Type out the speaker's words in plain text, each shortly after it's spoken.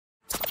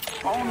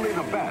Only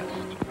the best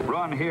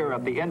run here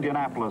at the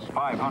Indianapolis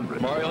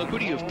 500. Mario, who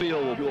do you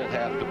feel you'll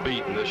have to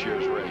beat in this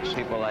year's race?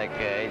 People like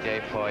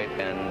A.J. Foyt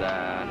and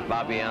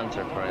Bobby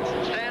Unser, for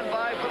instance. Stand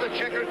by for the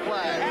checkered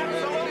flag.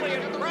 Absolutely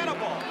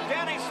incredible.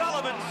 Danny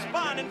Sullivan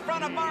spun in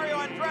front of Mario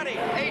Andretti.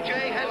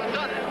 A.J. has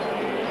done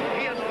it.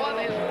 He has won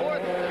his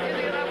fourth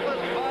Indianapolis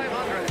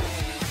 500.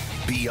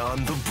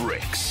 Beyond the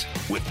Bricks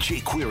with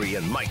Jay Query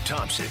and Mike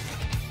Thompson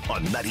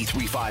on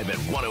 93.5 and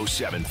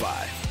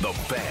 107.5. The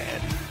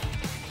Fan.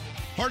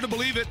 Hard to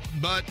believe it,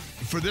 but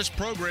for this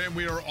program,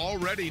 we are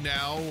already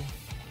now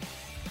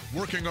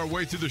working our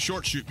way through the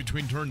short shoot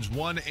between turns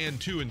 1 and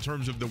 2 in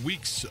terms of the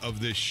weeks of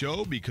this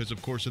show, because,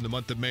 of course, in the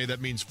month of May,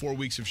 that means 4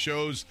 weeks of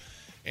shows,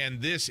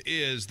 and this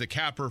is the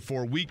capper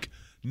for week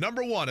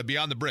number 1 of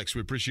Beyond the Bricks.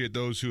 We appreciate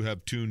those who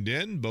have tuned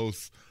in,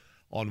 both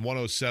on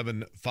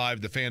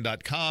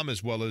 107.5thefan.com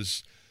as well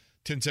as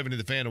 1070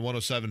 The Fan and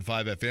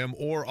 107.5 FM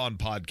or on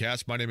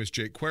podcast. My name is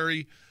Jake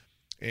Query,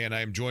 and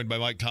I am joined by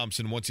Mike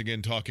Thompson once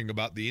again talking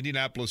about the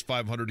Indianapolis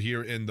 500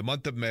 here in the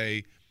month of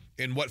May.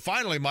 And what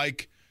finally,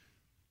 Mike,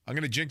 I'm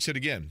going to jinx it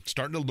again,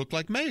 starting to look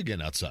like May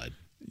again outside.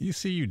 You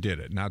see, you did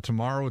it. Now,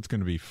 tomorrow it's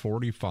going to be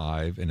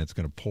 45, and it's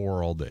going to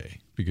pour all day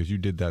because you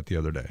did that the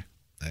other day.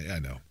 I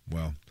know.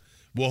 Well,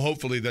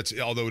 hopefully that's,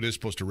 although it is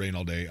supposed to rain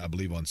all day, I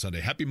believe, on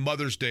Sunday. Happy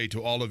Mother's Day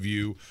to all of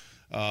you,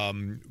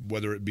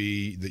 whether it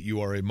be that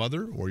you are a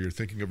mother or you're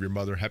thinking of your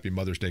mother. Happy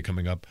Mother's Day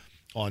coming up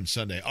on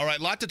Sunday. All right,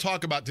 a lot to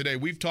talk about today.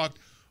 We've talked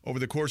over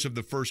the course of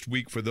the first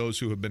week, for those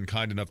who have been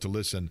kind enough to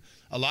listen,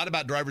 a lot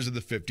about drivers of the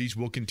 50s.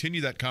 We'll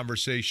continue that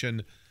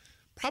conversation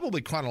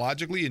probably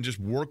chronologically and just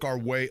work our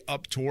way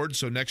up towards.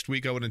 So next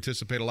week I would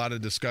anticipate a lot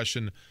of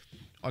discussion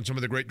on some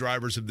of the great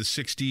drivers of the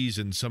 60s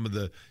and some of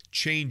the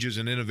changes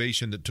and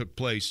innovation that took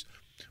place.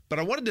 But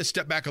I wanted to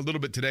step back a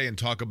little bit today and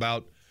talk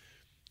about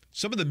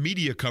some of the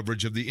media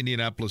coverage of the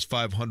Indianapolis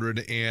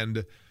 500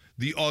 and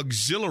the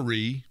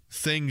auxiliary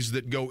things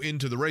that go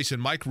into the race.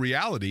 And Mike,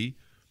 reality,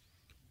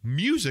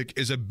 music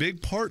is a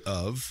big part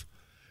of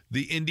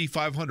the Indy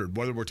 500,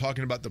 whether we're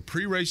talking about the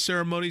pre-race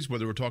ceremonies,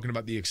 whether we're talking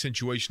about the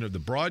accentuation of the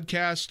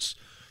broadcasts.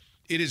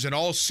 It is an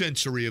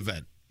all-sensory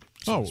event,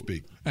 so to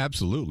speak.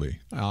 Absolutely.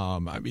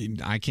 I mean,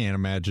 I can't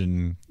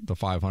imagine the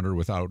 500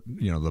 without,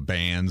 the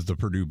bands, the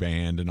Purdue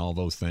Band and all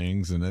those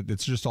things. And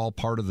it's just all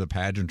part of the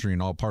pageantry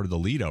and all part of the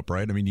lead up,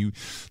 right? I mean,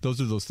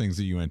 those are those things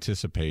that you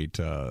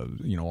anticipate,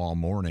 all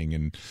morning.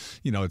 And,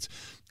 it's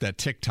that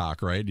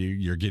TikTok, right?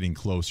 You're getting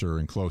closer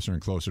and closer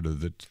and closer to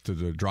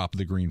the drop of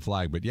the green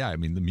flag. But yeah, I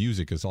mean, the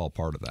music is all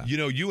part of that.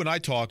 You and I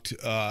talked,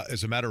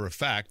 as a matter of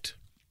fact,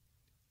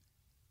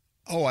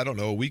 I don't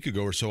know, a week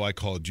ago or so, I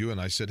called you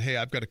and I said, hey,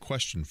 I've got a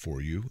question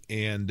for you.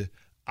 And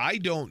I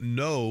don't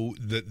know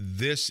that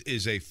this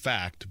is a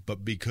fact,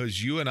 but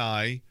because you and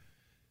I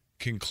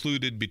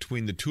concluded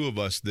between the two of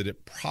us that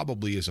it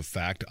probably is a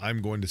fact,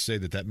 I'm going to say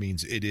that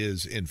means it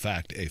is, in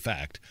fact, a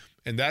fact.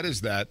 And that is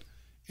that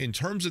in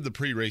terms of the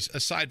pre-race,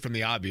 aside from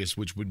the obvious,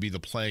 which would be the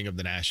playing of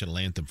the national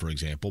anthem, for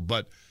example,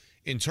 but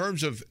in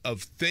terms of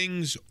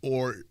things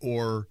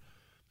or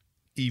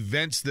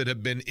events that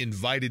have been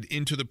invited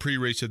into the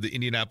pre-race of the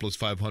Indianapolis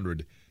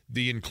 500,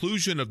 the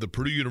inclusion of the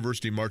Purdue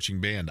University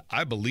Marching Band,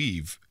 I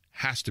believe,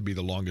 has to be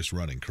the longest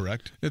running,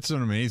 correct? It's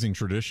an amazing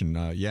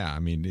tradition. Yeah, I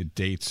mean, it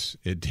dates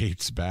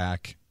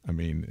back. I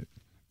mean,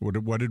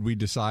 what did we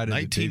decide?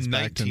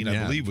 1919,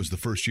 I believe, was the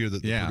first year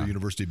that the Purdue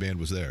University Band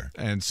was there.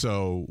 And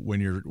so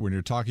when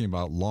you're talking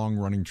about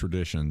long-running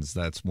traditions,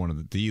 that's one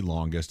of the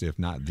longest, if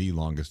not the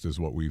longest, is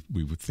what we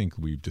would think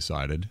we've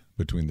decided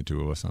between the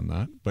two of us on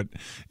that. But,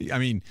 I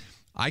mean,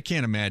 I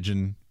can't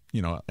imagine,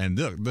 and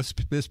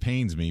this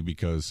pains me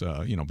because,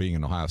 being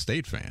an Ohio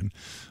State fan,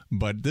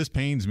 but this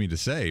pains me to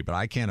say, but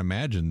I can't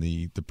imagine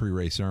the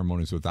pre-race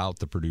ceremonies without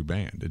the Purdue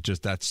Band. It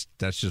just, that's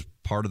just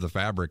part of the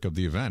fabric of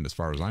the event as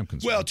far as I'm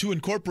concerned. Well, to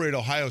incorporate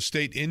Ohio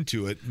State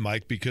into it,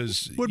 Mike,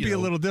 because would be a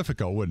little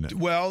difficult, wouldn't it?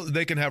 Well,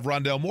 they can have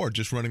Rondell Moore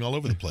just running all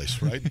over the place,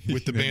 right?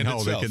 With the band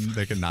itself. No,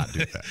 they can not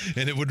do that.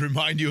 And it would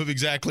remind you of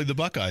exactly the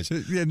Buckeyes.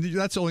 Yeah,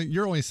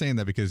 you're only saying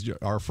that because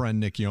our friend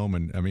Nick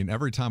Yeoman, I mean,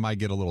 every time I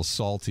get a little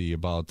salty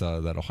about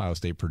that Ohio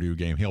State Purdue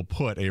game, he'll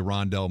put a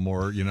Rondell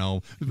Moore,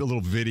 a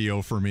little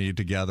video for me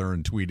together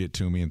and tweet it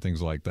to me and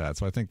things like that.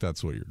 So I think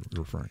that's what you're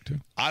referring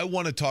to. I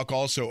want to talk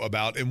also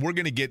about, and we're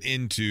going to get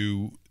into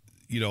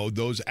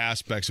those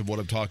aspects of what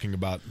I'm talking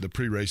about, the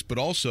pre-race, but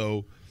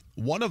also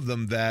one of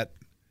them that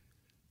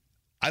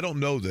I don't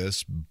know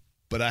this,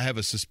 but I have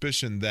a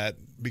suspicion that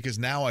because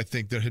now I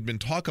think there had been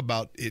talk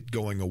about it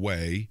going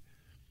away,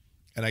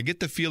 and I get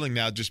the feeling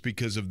now just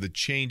because of the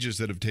changes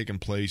that have taken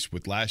place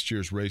with last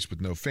year's race with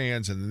no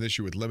fans and then this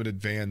year with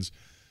limited fans,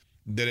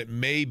 that it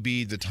may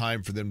be the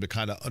time for them to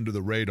kind of under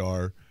the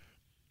radar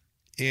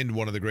end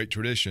one of the great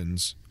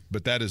traditions,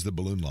 but that is the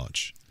balloon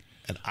launch.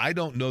 And I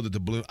don't know that the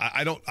balloon –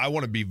 I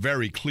want to be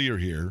very clear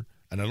here,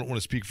 and I don't want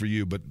to speak for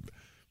you, but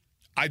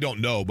I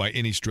don't know by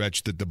any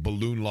stretch that the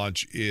balloon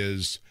launch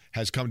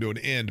has come to an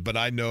end. But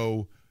I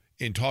know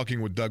in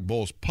talking with Doug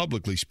Bowles,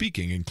 publicly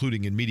speaking,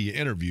 including in media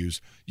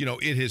interviews,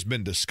 it has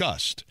been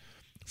discussed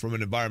from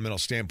an environmental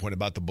standpoint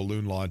about the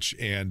balloon launch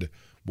and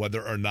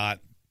whether or not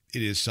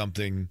it is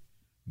something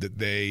that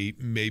they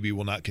maybe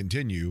will not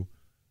continue.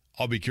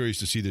 I'll be curious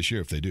to see this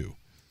year if they do.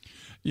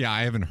 Yeah,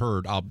 I haven't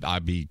heard. I'll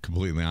be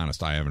completely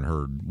honest. I haven't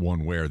heard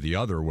one way or the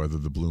other whether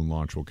the balloon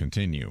launch will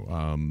continue.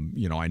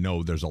 I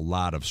know there's a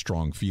lot of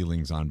strong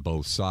feelings on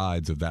both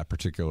sides of that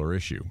particular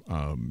issue.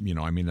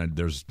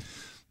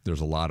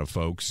 There's a lot of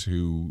folks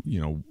who,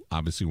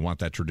 obviously want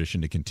that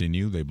tradition to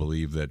continue. They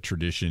believe that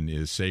tradition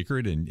is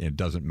sacred and it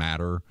doesn't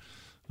matter,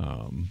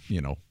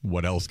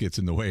 what else gets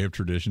in the way of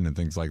tradition and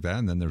things like that.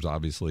 And then there's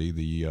obviously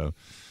the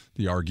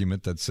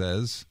argument that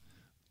says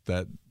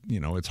that,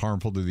 it's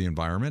harmful to the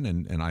environment.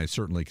 And I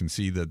certainly can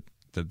see that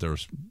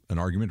there's an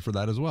argument for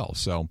that as well.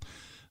 So,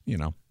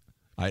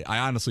 I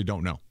honestly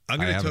don't know. I'm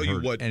going to tell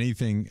you what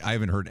anything. I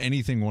haven't heard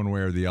anything one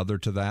way or the other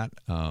to that.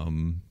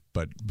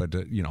 But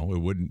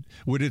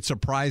would it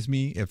surprise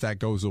me if that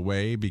goes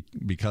away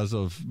because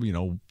of,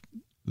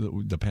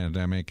 the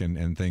pandemic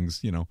and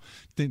things,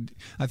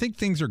 I think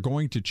things are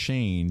going to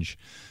change.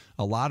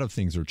 A lot of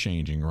things are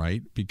changing,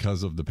 right,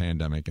 because of the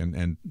pandemic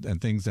and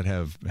things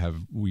that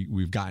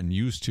we've gotten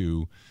used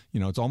to.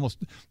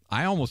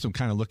 I almost am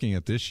kind of looking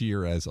at this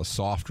year as a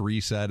soft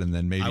reset, and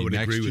then maybe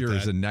next year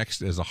as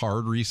a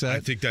hard reset. I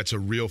think that's a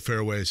real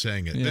fair way of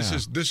saying it. Yeah.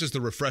 This is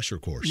the refresher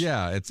course.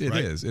 Yeah, it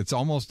right? is. It's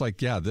almost like,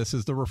 this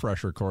is the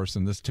refresher course,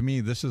 and this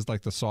is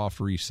like the soft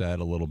reset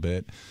a little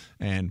bit.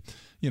 And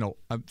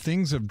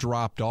things have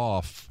dropped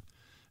off.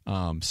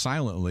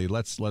 Silently,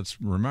 let's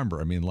remember.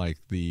 I mean, like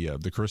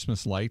the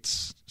Christmas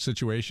lights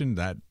situation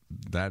that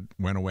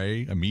went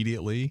away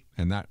immediately,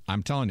 and that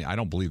I'm telling you, I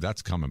don't believe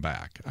that's coming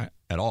back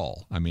at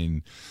all. I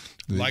mean,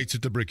 lights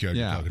at the Brickyard.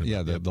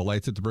 The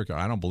lights at the Brickyard.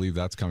 I don't believe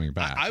that's coming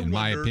back. In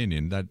my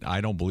opinion, that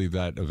I don't believe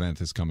that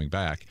event is coming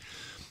back.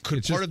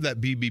 Could part of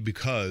that be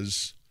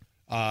because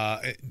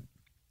the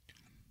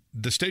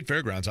State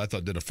Fairgrounds, I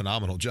thought, did a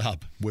phenomenal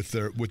job with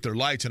their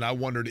lights, and I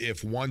wondered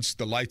if once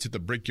the lights at the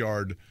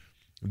Brickyard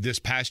this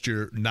past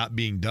year not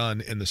being done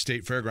and the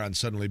State Fairgrounds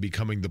suddenly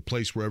becoming the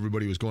place where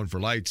everybody was going for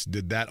lights,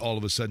 did that all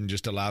of a sudden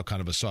just allow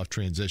kind of a soft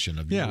transition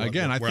of, I think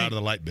we're out of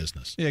the light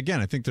business? Yeah, again,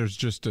 I think there's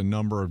just a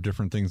number of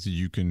different things that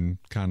you can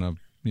kind of,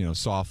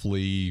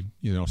 softly,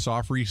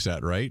 soft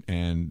reset, right?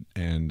 And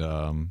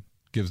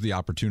gives the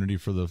opportunity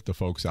for the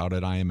folks out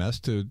at IMS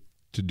to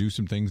do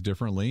some things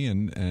differently,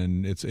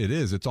 and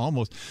it's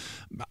almost,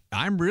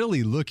 I'm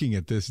really looking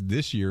at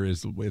this year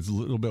is a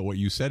little bit what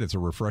you said. It's a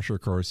refresher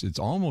course. It's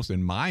almost,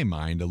 in my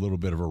mind, a little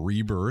bit of a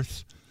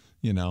rebirth.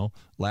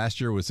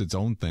 Last year was its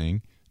own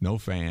thing, no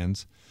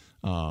fans,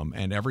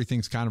 and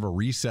everything's kind of a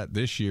reset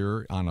this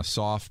year on a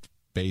soft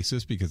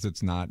basis because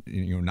it's not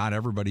not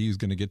everybody is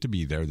going to get to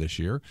be there this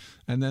year,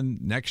 and then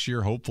next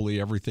year hopefully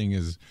everything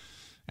is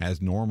as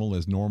normal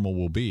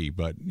will be.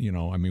 But,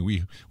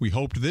 we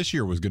hoped this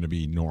year was going to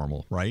be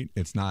normal, right?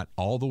 It's not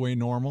all the way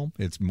normal.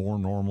 It's more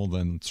normal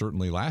than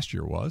certainly last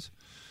year was.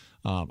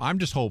 I'm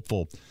just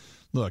hopeful.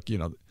 Look,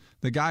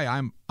 the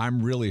guy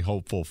I'm really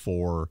hopeful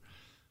for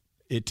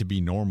it to be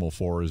normal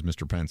for is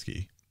Mr.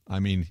 Penske. I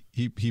mean,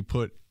 he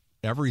put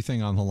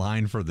everything on the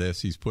line for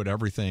this. He's put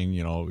everything,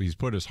 he's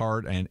put his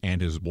heart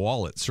and his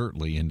wallet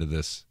certainly into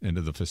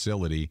the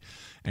facility.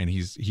 And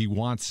he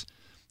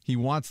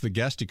wants the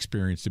guest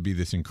experience to be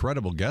this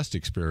incredible guest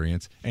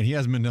experience, and he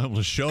hasn't been able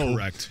to show.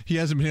 Correct. He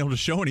hasn't been able to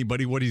show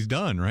anybody what he's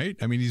done, right?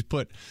 I mean, he's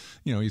put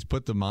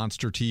the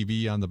monster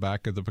TV on the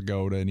back of the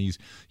pagoda, and he's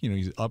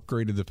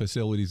upgraded the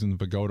facilities in the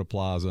Pagoda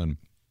Plaza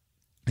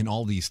and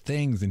all these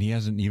things, and he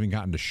hasn't even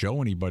gotten to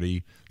show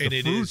anybody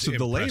the fruits of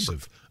the labor.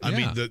 I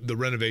mean, the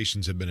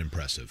renovations have been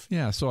impressive.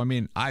 Yeah. So I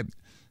mean, I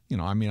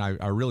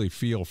really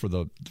feel for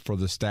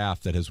the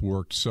staff that has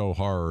worked so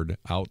hard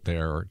out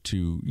there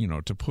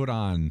to put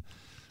on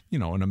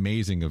an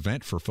amazing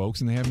event for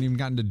folks, and they haven't even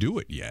gotten to do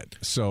it yet.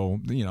 So,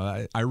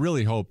 I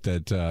really hope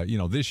that,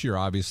 this year,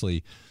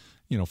 obviously,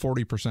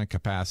 40%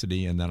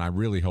 capacity, and then I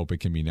really hope it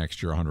can be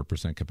next year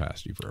 100%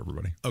 capacity for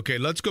everybody. Okay,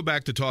 let's go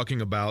back to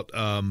talking about,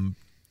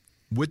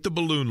 with the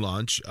balloon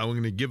launch, I'm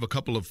going to give a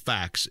couple of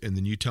facts, and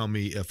then you tell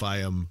me if I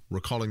am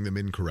recalling them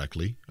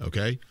incorrectly,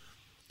 okay?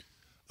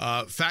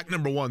 Fact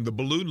number one, the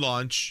balloon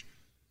launch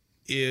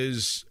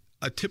is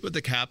a tip of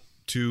the cap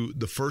to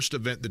the first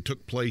event that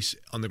took place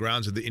on the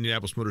grounds of the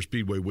Indianapolis Motor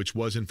Speedway, which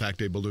was in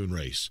fact a balloon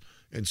race.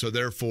 And so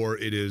therefore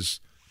it is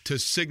to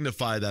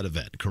signify that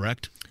event,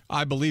 correct?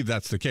 I believe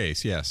that's the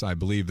case. Yes, I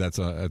believe it's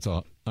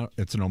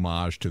an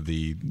homage to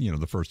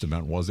the first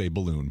event was a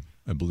balloon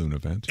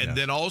event. And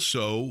then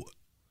also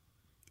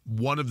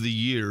one of the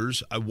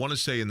years, I want to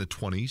say in the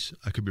 20s,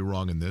 I could be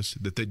wrong in this,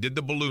 that they did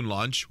the balloon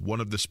launch.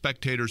 One of the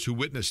spectators who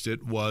witnessed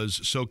it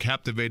was so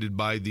captivated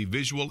by the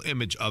visual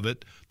image of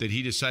it that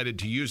he decided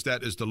to use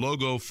that as the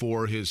logo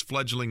for his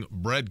fledgling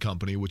bread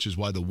company, which is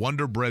why the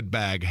Wonder Bread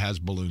bag has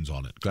balloons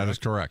on it. Correct? That is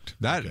correct.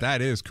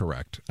 That is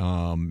correct.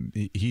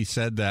 He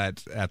said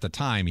that at the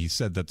time,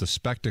 the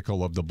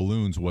spectacle of the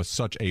balloons was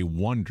such a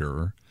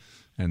wonder,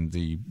 and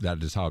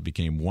that is how it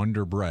became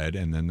Wonder Bread,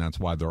 and then that's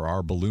why there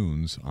are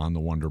balloons on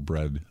the Wonder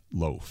Bread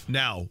loaf.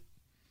 Now,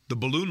 the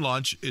balloon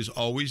launch is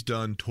always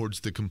done towards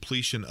the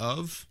completion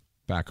of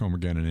Back Home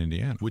Again in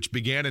Indiana. Which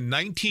began in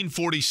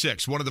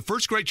 1946. One of the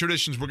first great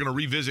traditions we're going to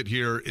revisit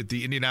here at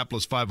the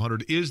Indianapolis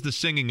 500 is the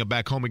singing of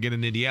Back Home Again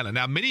in Indiana.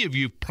 Now, many of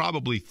you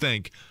probably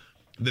think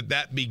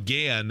that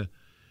began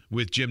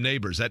with Jim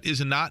Nabors. That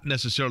is not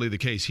necessarily the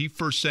case. He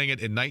first sang it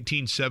in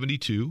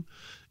 1972,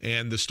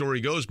 and the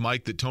story goes,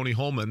 Mike, that Tony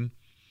Holman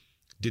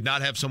did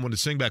not have someone to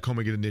sing Back Home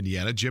Again in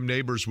Indiana. Jim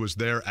Nabors was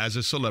there as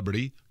a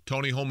celebrity.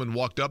 Tony Holman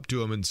walked up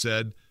to him and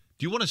said,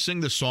 "Do you want to sing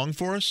the song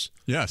for us?"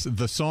 Yes,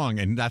 the song,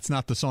 and that's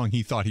not the song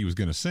he thought he was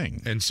going to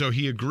sing. And so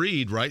he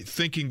agreed, right,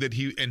 thinking that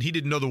he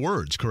didn't know the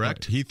words,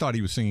 correct? Right. He thought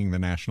he was singing the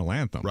national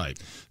anthem. Right.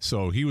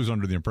 So he was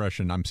under the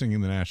impression, I'm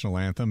singing the national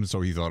anthem,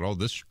 so he thought, oh,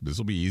 this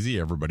will be easy.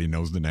 Everybody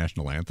knows the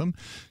national anthem.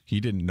 He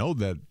didn't know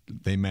that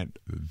they meant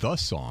the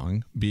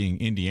song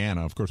being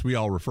Indiana. Of course, we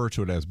all refer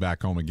to it as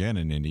Back Home Again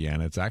in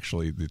Indiana. It's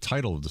actually, the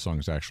title of the song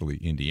is actually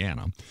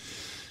Indiana.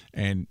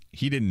 And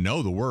he didn't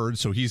know the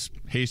words, so he's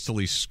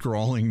hastily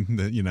scrawling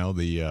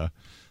the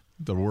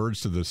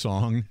words to the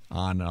song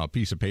on a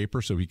piece of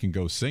paper so he can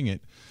go sing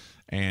it,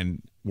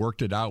 and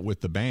worked it out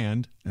with the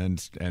band.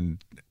 And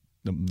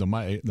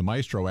the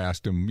maestro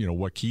asked him,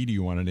 what key do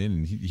you want it in?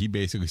 And he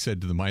basically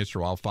said to the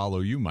maestro, "I'll follow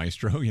you,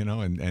 maestro,"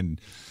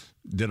 and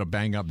did a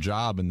bang-up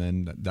job, and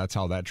then that's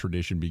how that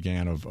tradition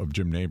began of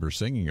Jim Nabors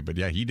singing it. But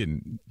yeah, he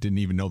didn't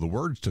even know the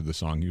words to the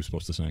song he was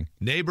supposed to sing.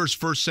 Nabors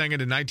first sang it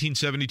in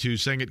 1972,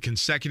 sang it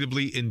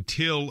consecutively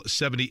until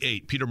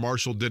 78. Peter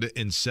Marshall did it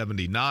in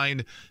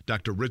 79,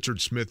 Dr.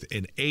 Richard Smith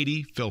in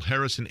 80, Phil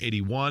Harris in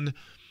 81,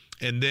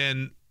 and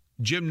then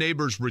Jim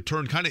Nabors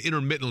returned kind of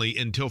intermittently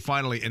until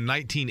finally in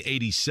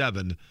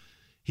 1987,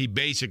 he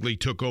basically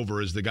took over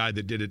as the guy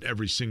that did it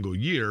every single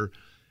year,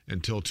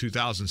 until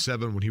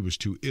 2007 when he was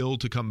too ill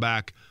to come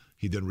back.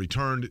 He then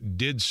returned,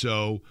 did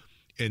so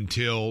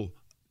until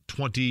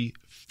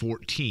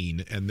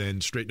 2014, and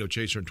then Straight No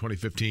Chaser in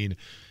 2015.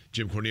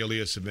 Jim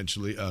Cornelius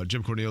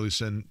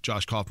and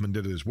Josh Kaufman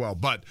did it as well.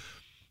 But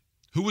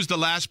who was the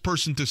last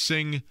person to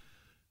sing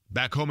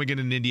Back Home Again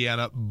in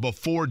Indiana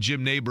before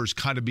Jim Nabors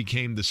kind of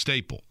became the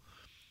staple?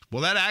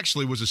 Well, that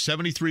actually was a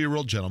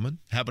 73-year-old gentleman.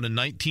 Happened in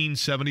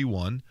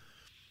 1971.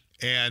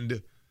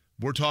 And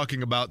we're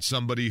talking about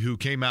somebody who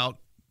came out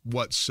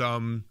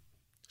some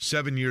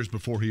 7 years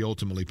before he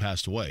ultimately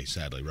passed away,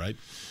 sadly, right?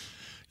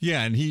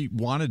 Yeah, and he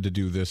wanted to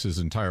do this his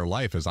entire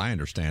life, as I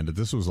understand it.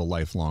 This was a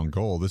lifelong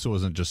goal. This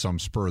wasn't just some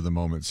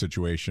spur-of-the-moment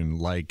situation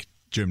like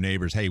Jim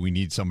Nabors, hey, we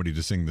need somebody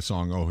to sing the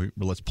song, oh,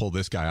 let's pull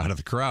this guy out of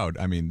the crowd.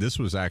 I mean, this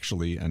was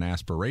actually an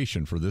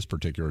aspiration for this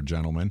particular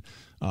gentleman.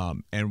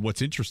 And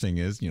what's interesting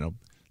is,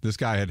 this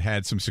guy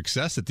had some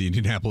success at the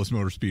Indianapolis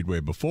Motor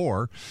Speedway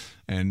before,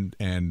 and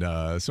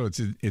so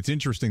it's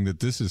interesting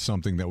that this is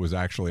something that was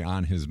actually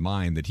on his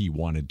mind that he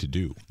wanted to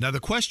do. Now the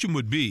question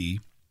would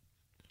be,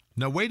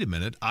 now wait a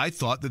minute, I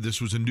thought that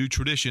this was a new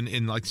tradition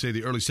in, like, say,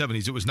 the early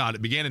 70s. It was not.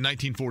 It began in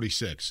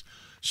 1946.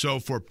 So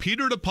for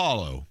Peter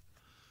DiPaolo,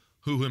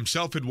 who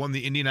himself had won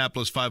the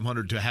Indianapolis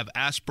 500, to have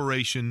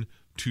aspiration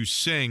to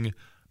sing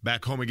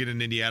Back Home Again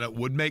in Indiana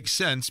would make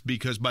sense,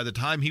 because by the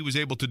time he was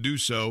able to do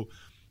so,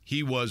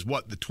 he was,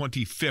 the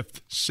 25th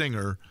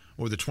singer,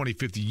 or the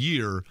 25th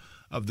year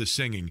of the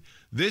singing.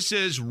 This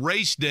is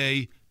Race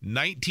Day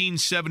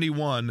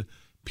 1971,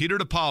 Peter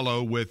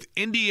DiPaolo with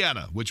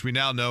Indiana, which we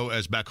now know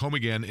as Back Home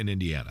Again in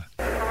Indiana.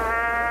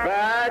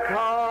 Back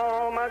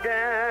home again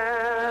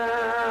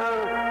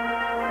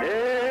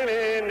in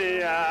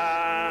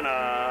Indiana,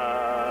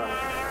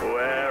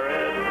 where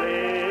it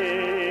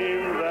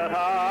seems that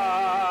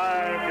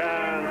I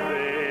can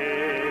see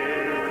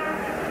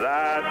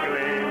that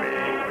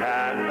gleaming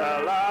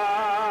candlelight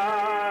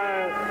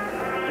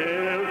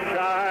still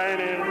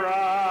shining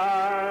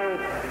bright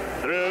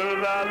through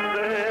the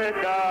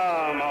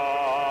sycamore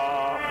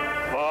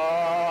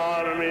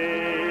for me.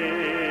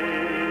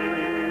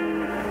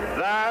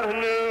 That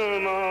new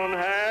moon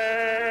haze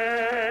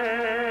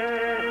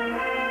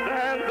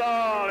sends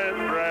all its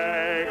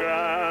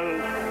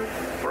fragrance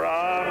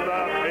from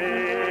the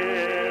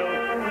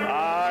field I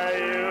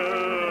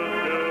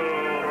used to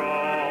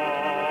roam.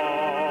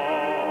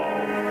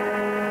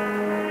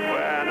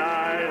 When I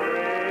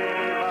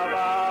dream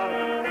about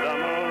the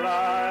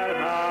moonlight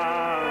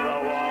on the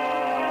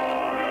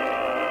water,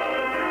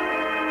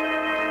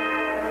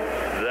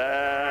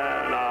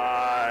 then I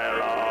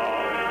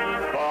long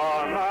for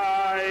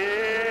my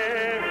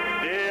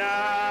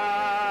Indiana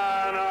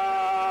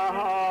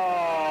home.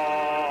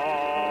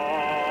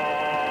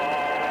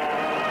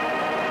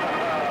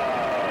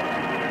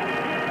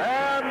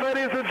 And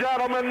ladies and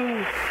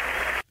gentlemen,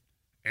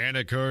 And,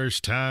 of course,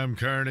 Tom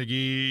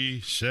Carnegie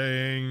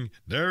saying,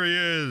 there he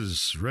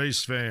is,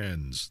 race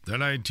fans, the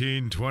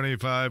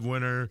 1925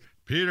 winner,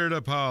 Peter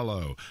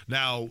DiPaolo.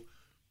 Now,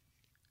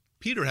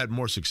 Peter had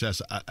more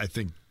success, I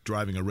think,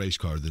 driving a race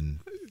car than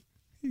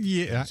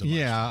Yeah, so much,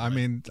 yeah. right? I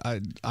mean,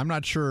 I'm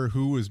not sure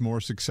who was more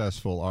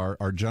successful.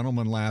 Our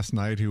gentleman last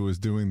night who was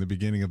doing the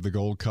beginning of the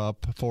Gold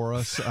Cup for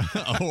us, or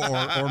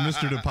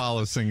Mr.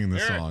 DePaula singing the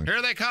song.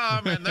 Here they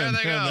come, and there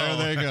they go.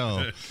 There they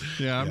go.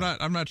 Yeah,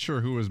 I'm not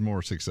sure who was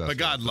more successful. But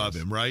God love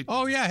him, right?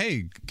 Oh yeah,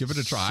 hey, give it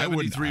a try.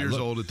 73 years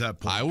old at that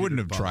point. I wouldn't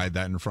have Peter DePaula. tried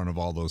that in front of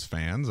all those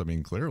fans. I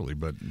mean, clearly,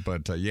 but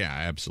yeah,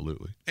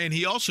 absolutely. And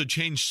he also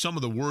changed some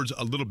of the words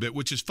a little bit,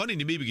 which is funny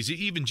to me because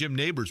even Jim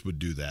Neighbors would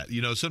do that.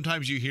 You know,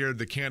 sometimes you hear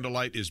the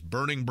candlelight is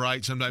burning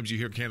bright. Sometimes you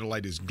hear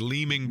candlelight is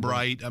gleaming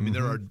bright. I mean,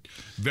 there are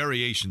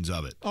variations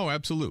of it. Oh,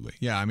 absolutely.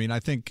 Yeah, I mean, I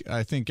think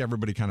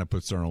everybody kind of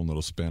puts their own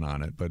little spin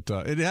on it, but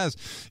it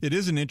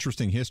is an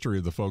interesting history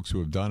of the folks who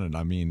have done it.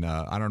 I mean,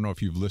 I don't know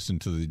if you've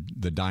listened to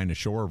the Dinah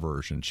Shore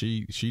version.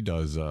 She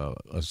does a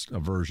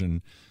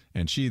version.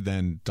 And she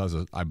then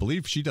I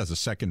believe she does a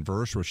second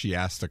verse where she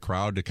asks the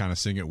crowd to kind of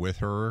sing it with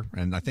her.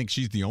 And I think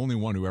she's the only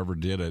one who ever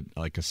did it,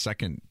 like a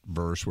second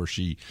verse where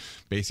she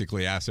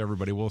basically asks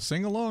everybody, well,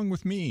 sing along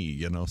with me,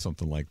 you know,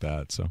 something like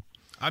that. So,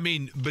 I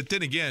mean, but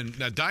then again,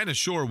 now Dinah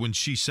Shore, when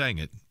she sang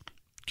it,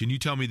 can you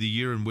tell me the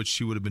year in which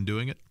she would have been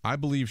doing it? I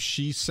believe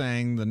she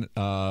sang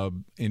the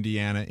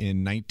Indiana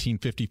in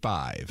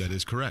 1955. That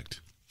is correct.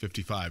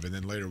 55, and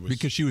then later was...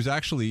 Because she was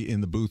actually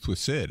in the booth with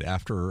Sid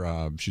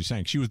after she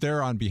sang. She was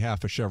there on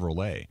behalf of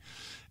Chevrolet,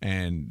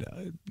 and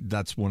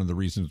that's one of the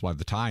reasons why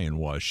the tie-in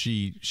was.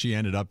 She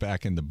ended up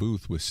back in the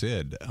booth with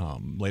Sid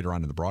later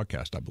on in the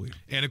broadcast, I believe.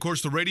 And, of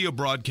course, the radio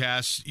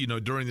broadcasts, you know,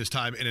 during this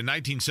time, and in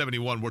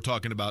 1971, we're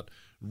talking about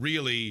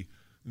really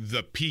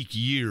the peak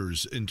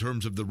years in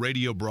terms of the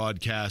radio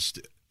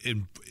broadcast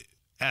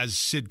as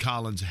Sid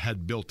Collins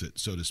had built it,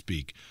 so to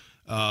speak.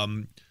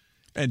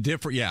 And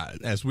different, yeah,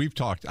 as we've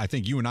talked, I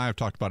think you and I have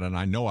talked about it, and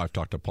I know I've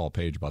talked to Paul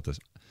Page about this.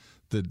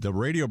 The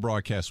radio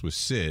broadcast with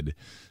Sid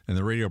and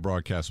the radio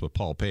broadcast with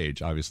Paul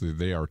Page, obviously,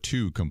 they are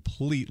two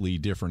completely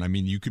different. I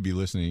mean, you could be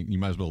listening, you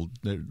might as well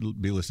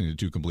be listening to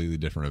two completely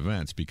different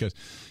events because,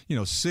 you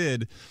know,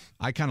 Sid,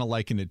 I kind of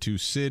liken it to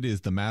Sid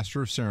is the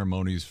master of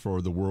ceremonies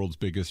for the world's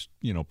biggest,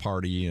 you know,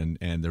 party, and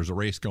there's a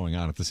race going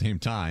on at the same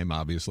time,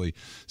 obviously.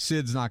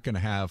 Sid's not going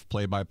to have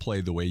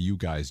play-by-play the way you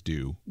guys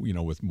do, you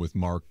know, with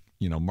Mark.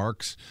 You know,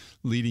 Mark's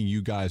leading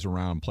you guys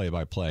around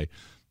play-by-play.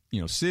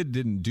 You know, Sid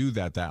didn't do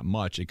that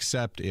much,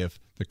 except if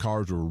the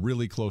cars were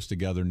really close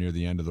together near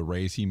the end of the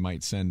race. He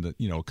might send,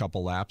 you know, a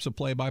couple laps of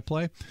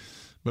play-by-play.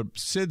 But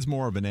Sid's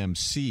more of an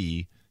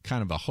MC,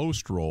 kind of a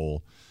host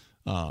role.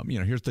 You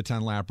know, here's the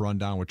 10-lap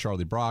rundown with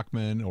Charlie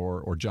Brockman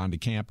or John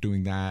DeCamp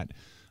doing that.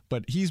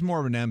 But he's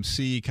more of an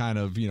MC, kind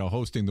of, you know,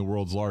 hosting the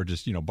world's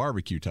largest, you know,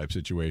 barbecue type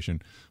situation,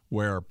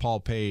 where Paul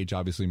Page,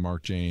 obviously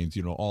Mark Janes,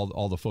 you know,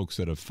 all the folks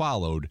that have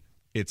followed,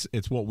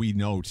 it's what we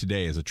know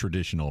today as a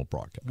traditional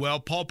broadcast. Well,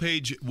 Paul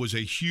Page was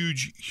a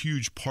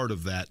huge part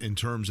of that in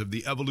terms of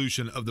the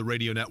evolution of the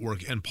radio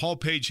network. And Paul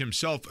Page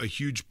himself, a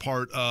huge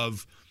part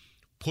of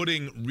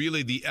putting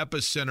really the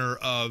epicenter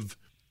of,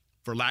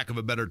 for lack of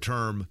a better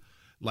term,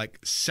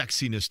 like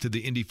sexiness to the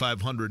Indy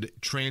 500,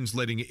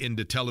 translating it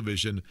into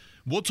television.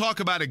 We'll talk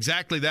about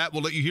exactly that.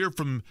 We'll let you hear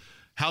from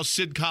how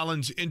Sid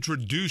Collins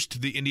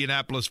introduced the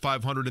Indianapolis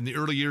 500 in the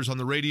early years on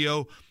the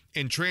radio,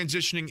 and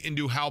transitioning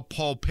into how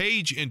Paul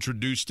Page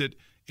introduced it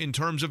in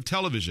terms of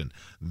television.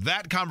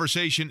 That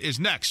conversation is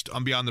next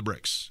on Beyond the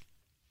Bricks.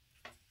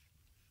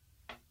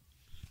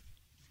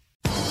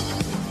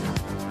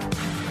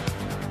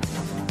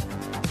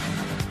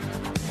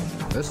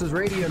 This is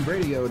Radiant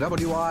Radio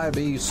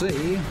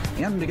WIBC,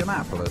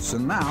 Indianapolis,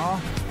 and now,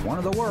 one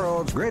of the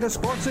world's greatest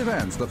sports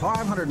events, the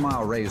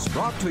 500-mile race,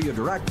 brought to you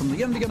direct from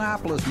the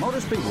Indianapolis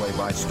Motor Speedway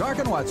by Stark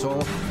 &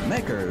 Wetzel,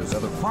 makers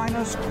of the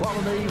finest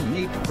quality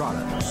meat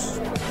products.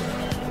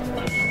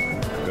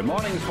 Good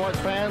morning, sports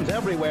fans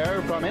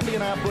everywhere from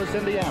Indianapolis,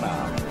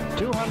 Indiana.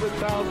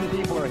 200,000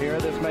 people are here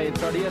this May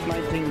 30th,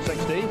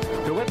 1960,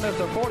 to witness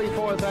the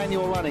 44th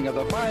annual running of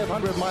the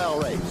 500-mile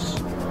race.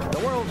 The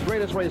world's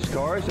greatest race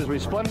course is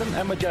resplendent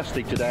and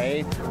majestic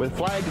today, with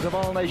flags of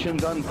all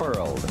nations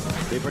unfurled.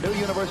 The Purdue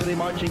University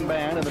Marching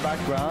Band in the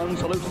background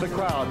salutes the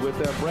crowd with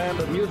their brand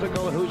of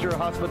musical Hoosier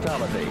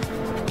hospitality.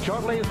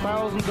 Shortly,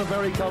 thousands of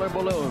varicolored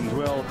balloons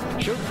will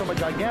shoot from a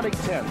gigantic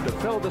tent to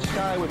fill the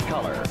sky with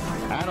color.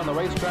 And on the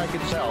racetrack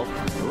itself,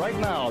 right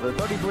now, the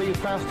 33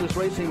 fastest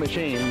racing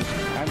machines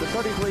and the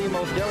 33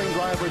 most daring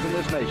drivers in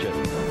this nation,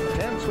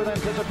 tense with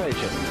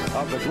anticipation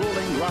of the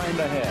grueling grind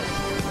ahead.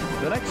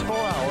 The next 4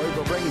 hours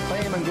will bring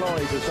fame and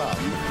glory to some,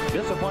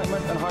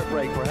 disappointment and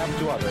heartbreak perhaps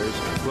to others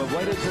who have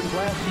waited since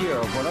last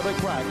year for another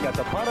crack at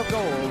the pot of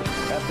gold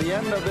at the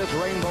end of this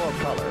rainbow of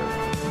color.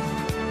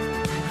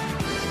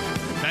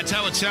 That's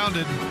how it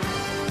sounded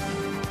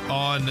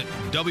on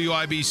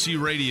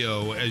WIBC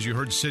Radio, as you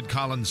heard Sid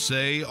Collins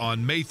say,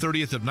 on May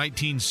 30th of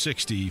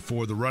 1960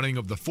 for the running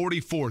of the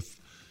 44th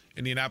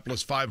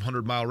Indianapolis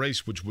 500-mile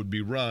race, which would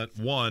be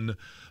won,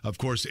 of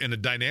course, in a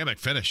dynamic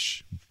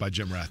finish by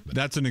Jim Rathman.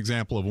 That's an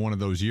example of one of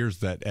those years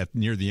that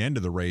near the end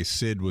of the race,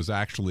 Sid was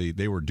actually,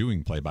 they were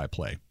doing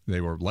play-by-play.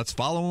 They were, let's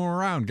follow them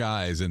around,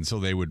 guys. And so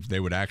they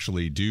would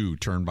actually do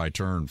turn by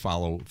turn,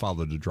 follow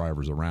the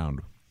drivers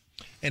around.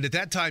 And at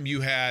that time,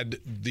 you had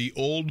the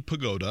old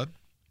pagoda,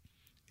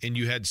 and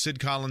you had Sid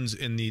Collins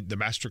in the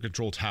master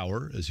control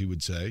tower, as he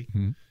would say,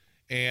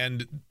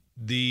 and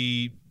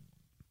the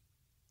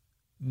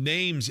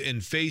names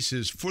and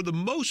faces, for the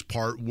most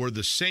part, were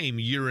the same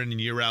year in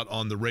and year out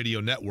on the radio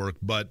network.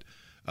 But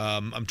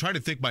I'm trying to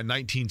think by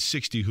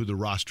 1960 who the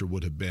roster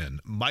would have been.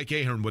 Mike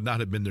Ahern would not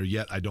have been there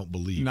yet, I don't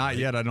believe. Not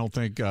yet, I don't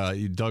think.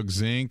 Doug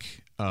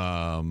Zink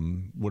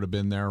would have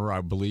been there,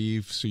 I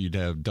believe. So you'd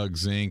have Doug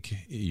Zink.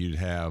 You'd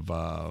have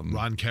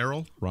Ron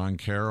Carroll.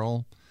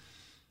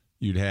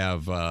 You'd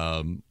have,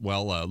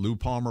 Lou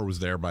Palmer was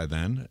there by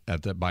then. By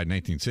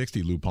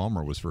 1960, Lou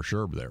Palmer was for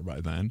sure there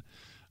by then.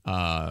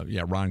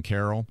 Ron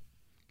Carroll.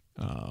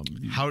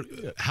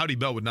 Howdy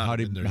Bell would not have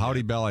been there.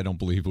 Howdy Bell, I don't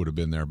believe, would have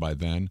been there by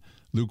then.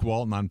 Luke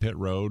Walton on pit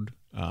road.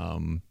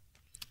 You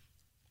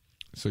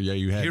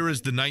had. Here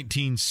is the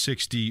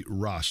 1960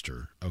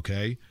 roster,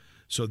 okay?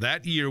 So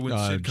that year when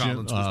Sid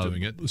Collins was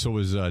doing it. So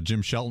was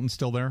Jim Shelton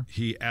still there?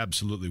 He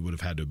absolutely would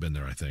have had to have been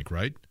there, I think,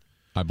 right?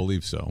 I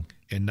believe so.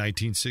 In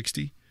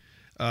 1960?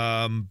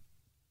 So in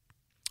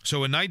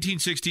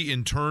 1960,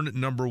 in turn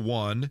number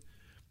one,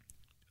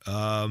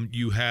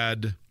 you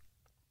had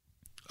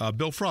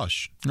Bill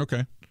Frush.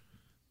 Okay.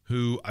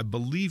 Who I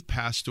believe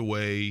passed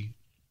away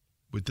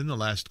within the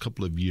last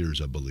couple of years,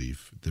 I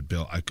believe. That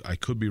Bill, I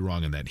could be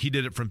wrong on that. He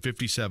did it from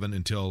 57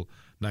 until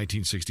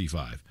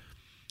 1965.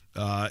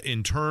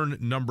 In turn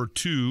number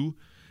two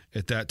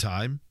at that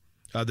time,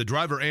 the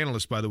driver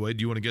analyst, by the way,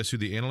 do you want to guess who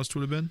the analyst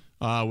would have been?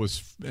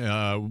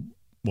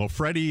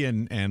 Freddie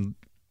and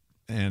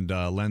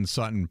Len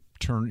Sutton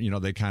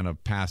turned, they kind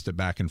of passed it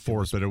back and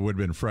forth, but it would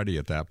have been Freddie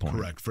at that point.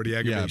 Correct. Freddie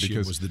Agavation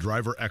was the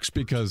driver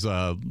expert. Because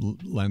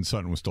Len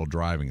Sutton was still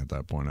driving at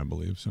that point, I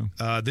believe. So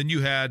then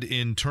you had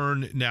in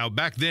turn, now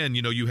back then,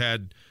 you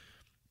had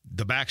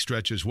the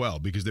backstretch as well,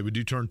 because they would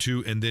do turn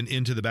two and then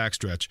into the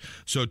backstretch.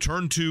 So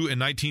turn two in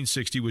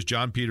 1960 was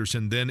John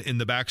Peterson. Then in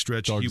the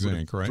backstretch, Doug he would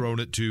Zink, have thrown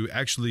it to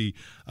actually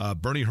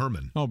Bernie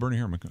Herman. Oh, Bernie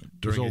Herman.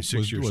 During a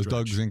 6-year was stretch.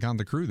 Doug Zink on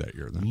the crew that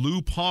year then?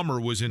 Lou Palmer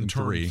was in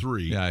turn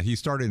three. Yeah, he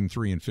started in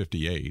 3 and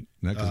 58.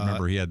 Because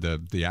remember, he had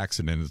the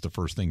accident is the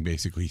first thing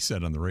basically he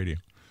said on the radio.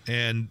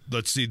 And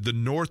let's see, the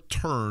north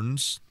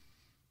turns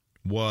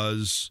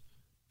was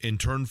in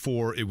turn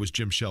 4, it was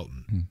Jim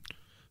Shelton.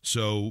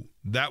 So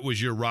that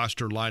was your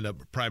roster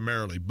lineup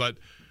primarily. But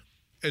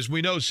as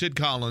we know, Sid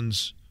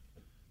Collins,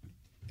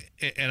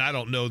 and I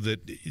don't know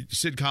that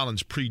Sid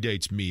Collins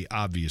predates me,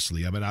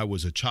 obviously. I mean, I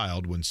was a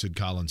child when Sid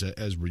Collins,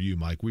 as were you,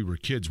 Mike. We were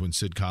kids when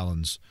Sid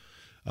Collins,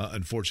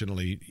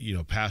 unfortunately,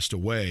 passed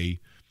away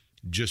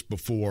just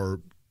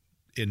before,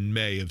 in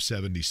May of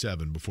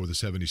 77, before the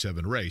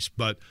 77 race.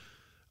 But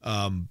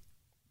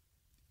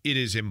it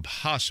is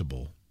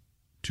impossible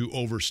to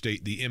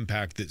overstate the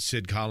impact that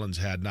Sid Collins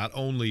had, not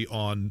only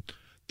on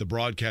the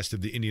broadcast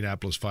of the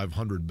Indianapolis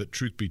 500, but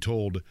truth be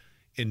told,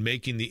 in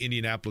making the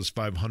Indianapolis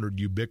 500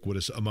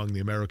 ubiquitous among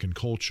the American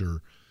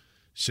culture.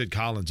 Sid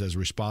Collins as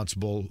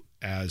responsible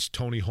as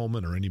Tony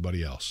Holman or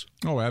anybody else.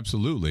 Oh,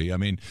 absolutely. I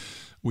mean,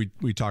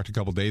 we talked a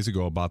couple days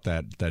ago about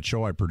that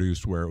show I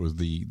produced where it was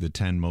the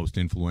 10 most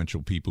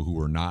influential people who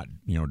were not,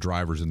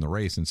 drivers in the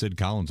race, and Sid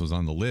Collins was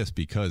on the list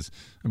because,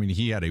 I mean,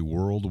 he had a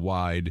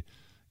worldwide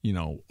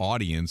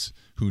audience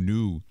who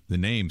knew the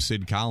name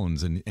Sid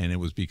Collins, and it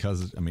was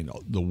because, I mean,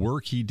 the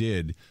work he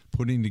did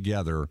putting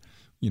together,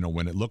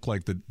 when it looked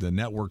like the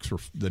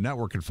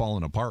network had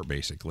fallen apart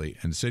basically,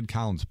 and Sid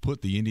Collins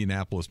put the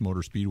Indianapolis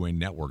Motor Speedway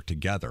network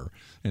together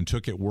and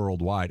took it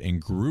worldwide and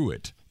grew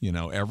it.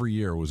 Every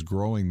year was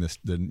growing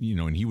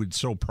and he was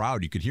so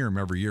proud. You could hear him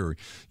every year.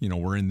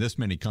 We're in this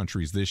many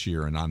countries this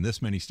year and on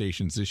this many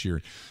stations this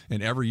year,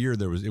 and every year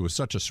it was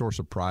such a source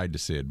of pride to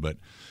Sid. But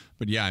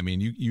yeah, I mean,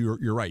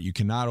 you're right. You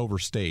cannot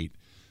overstate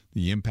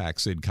the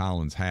impact Sid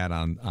Collins had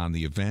on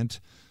the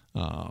event.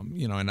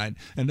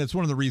 And that's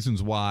one of the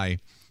reasons why.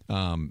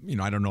 I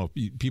don't know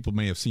if people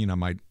may have seen on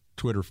my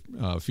Twitter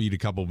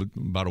feed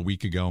about a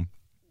week ago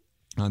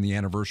on the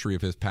anniversary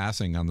of his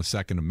passing on the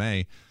 2nd of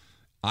May.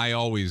 I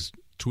always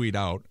tweet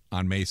out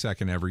on May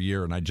 2nd every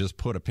year, and I just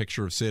put a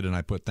picture of Sid and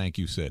I put "Thank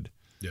you, Sid."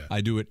 Yeah.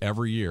 I do it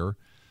every year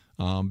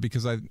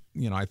because I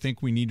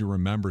think we need to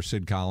remember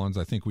Sid Collins.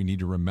 I think we need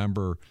to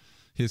remember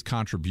his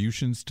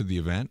contributions to the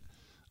event.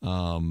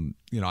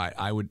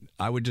 I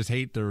would just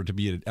hate there to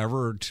be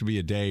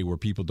a day where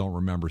people don't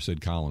remember Sid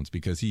Collins,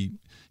 because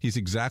he's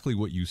exactly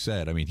what you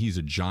said. I mean, he's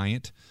a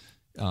giant,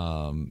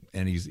 and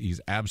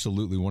he's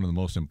absolutely one of the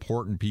most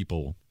important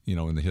people,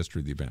 in the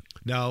history of the event.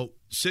 Now,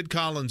 Sid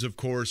Collins, of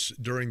course,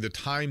 during the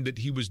time that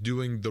he was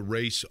doing the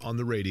race on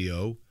the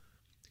radio,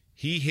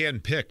 he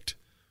handpicked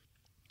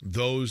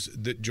those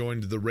that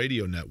joined the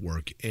radio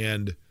network.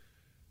 And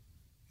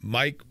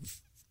Mike,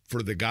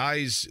 for the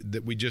guys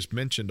that we just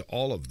mentioned,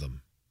 all of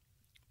them,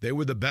 they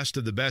were the best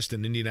of the best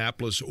in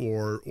Indianapolis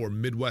or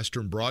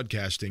Midwestern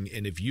broadcasting.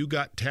 And if you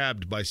got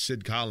tabbed by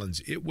Sid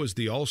Collins, it was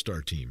the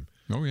all-star team.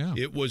 Oh, yeah.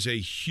 It was a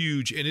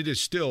huge, and it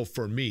is still,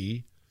 for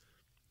me,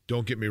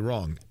 don't get me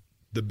wrong,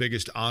 the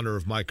biggest honor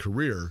of my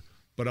career.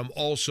 But I'm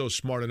also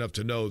smart enough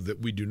to know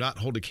that we do not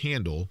hold a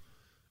candle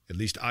at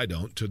least I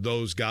don't, to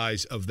those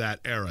guys of that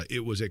era.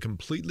 It was a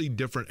completely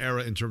different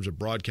era in terms of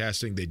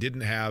broadcasting. They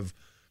didn't have,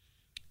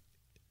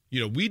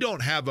 we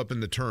don't have up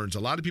in the turns.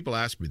 A lot of people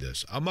ask me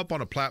this. I'm up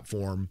on a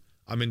platform.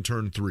 I'm in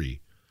turn 3.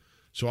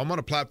 So I'm on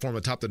a platform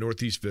atop the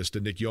Northeast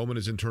Vista. Nick Yeoman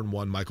is in turn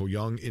 1, Michael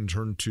Young in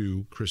turn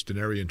 2, Chris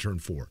Denari in turn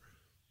 4.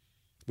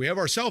 We have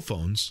our cell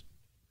phones,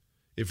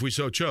 if we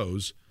so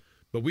chose,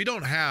 but we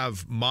don't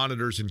have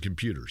monitors and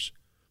computers.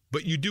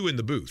 But you do in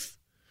the booth.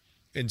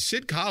 And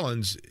Sid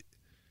Collins,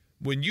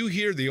 when you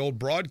hear the old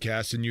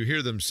broadcast and you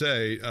hear them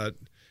say,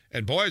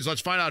 and boys,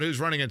 let's find out who's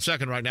running in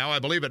second right now. I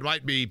believe it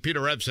might be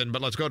Peter Ebsen,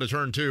 but let's go to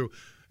turn 2.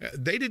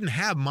 They didn't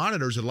have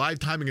monitors and live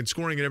timing and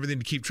scoring and everything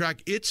to keep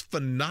track. It's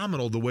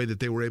phenomenal the way that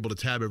they were able to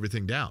tab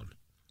everything down.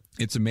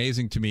 It's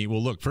amazing to me.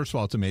 Well, look, first of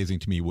all, it's amazing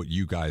to me what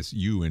you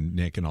and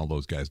Nick and all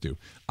those guys do.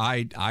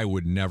 I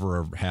would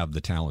never have the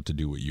talent to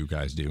do what you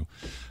guys do.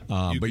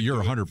 But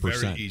you're 100%.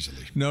 Very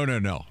easily.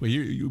 No.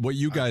 What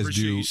you guys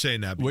do. You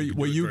saying that,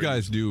 what you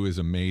guys do is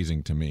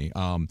amazing to me.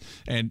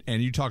 And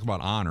you talk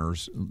about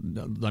honors.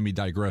 Let me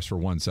digress for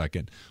 1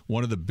 second.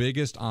 One of the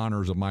biggest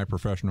honors of my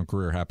professional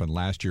career happened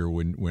last year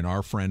when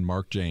our friend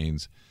Mark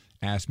Janes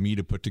asked me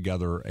to put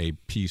together a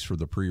piece for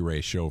the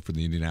pre-race show for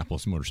the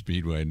Indianapolis Motor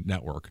Speedway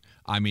Network.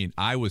 I mean,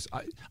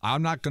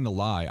 I'm not going to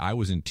lie, I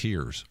was in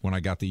tears when I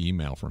got the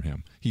email from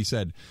him. He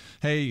said,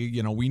 "Hey,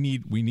 we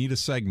need a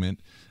segment,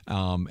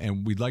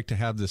 and we'd like to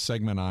have this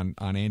segment on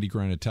Andy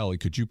Granatelli.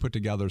 Could you put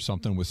together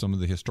something with some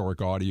of the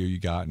historic audio you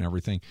got and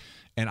everything?"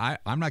 And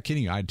I'm not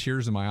kidding you. I had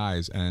tears in my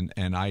eyes, and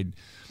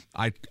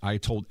I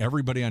told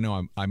everybody I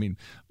know. I mean,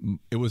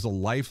 it was a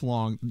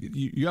lifelong.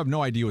 You have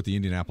no idea what the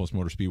Indianapolis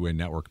Motor Speedway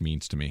Network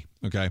means to me.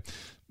 Okay,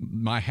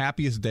 my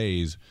happiest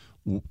days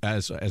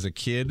as a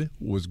kid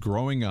was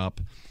growing up,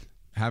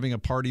 having a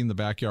party in the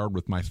backyard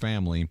with my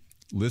family,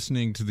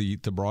 listening to the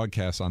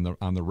broadcasts on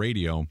the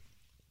radio.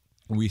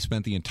 We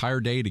spent the entire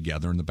day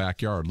together in the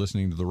backyard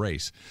listening to the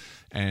race,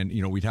 and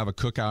we'd have a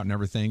cookout and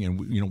everything. And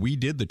we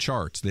did the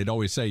charts. They'd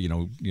always say,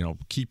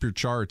 keep your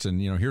charts, and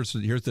here's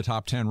the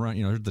top 10 run,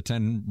 here's the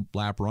 10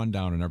 lap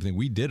rundown and everything.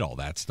 We did all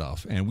that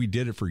stuff, and we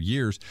did it for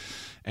years.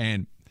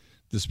 And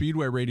the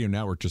Speedway Radio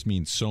Network just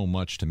means so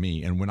much to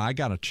me. And when I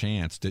got a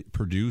chance to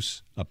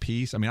produce a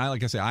piece, I mean,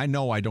 like I say, I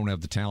know I don't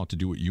have the talent to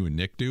do what you and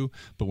Nick do,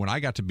 but when I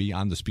got to be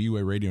on the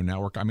Speedway Radio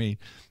Network, I mean,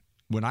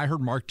 when I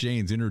heard Mark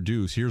Janes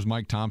introduce, here's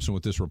Mike Thompson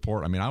with this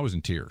report, I mean, I was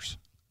in tears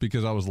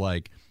because I was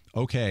like,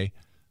 okay,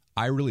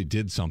 I really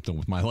did something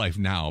with my life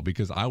now,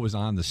 because I was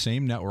on the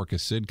same network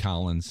as Sid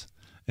Collins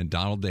and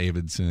Donald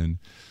Davidson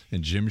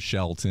and Jim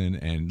Shelton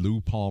and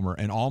Lou Palmer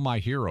and all my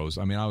heroes.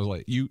 I mean, I was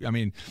like,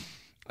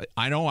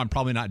 I know I'm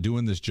probably not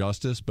doing this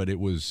justice, but it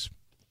was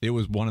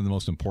one of the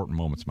most important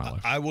moments of my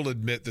life. I will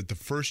admit that the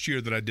first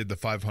year that I did the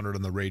 500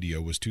 on the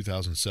radio was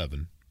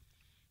 2007,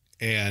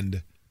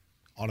 and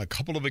on a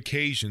couple of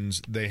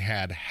occasions, they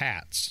had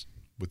hats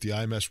with the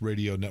IMS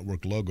Radio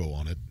Network logo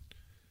on it,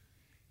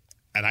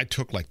 and I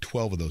took like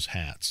 12 of those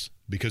hats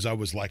because I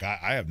was like,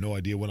 I have no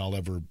idea when I'll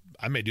ever.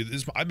 I may do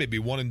this. I may be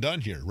one and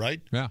done here,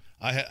 right? Yeah.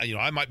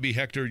 I might be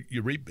Hector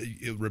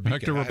Rabike.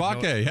 Hector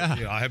Rabike,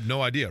 yeah. I have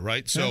no idea,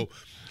 right? So,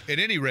 at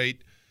any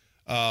rate,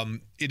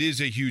 it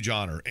is a huge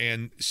honor,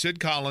 and Sid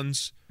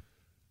Collins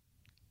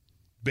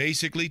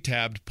basically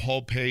tabbed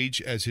Paul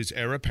Page as his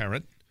heir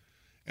apparent,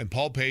 and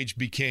Paul Page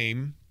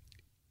became,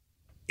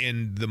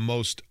 in the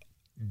most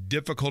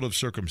difficult of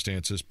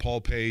circumstances,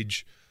 Paul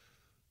Page,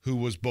 who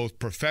was both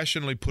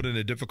professionally put in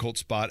a difficult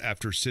spot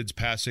after Sid's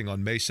passing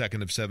on May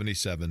 2nd of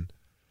 77,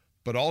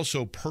 but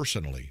also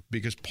personally,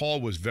 because Paul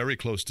was very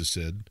close to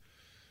Sid.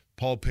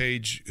 Paul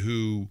Page,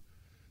 who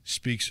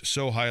speaks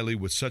so highly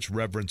with such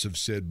reverence of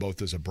Sid,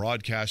 both as a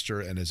broadcaster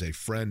and as a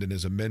friend and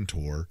as a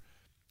mentor,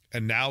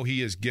 and now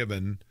he is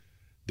given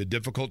the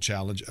difficult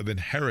challenge of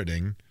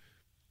inheriting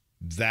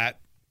that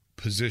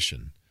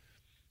position.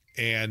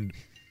 And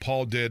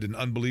Paul did an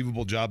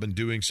unbelievable job in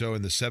doing so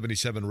in the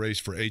 77 race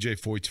for A.J.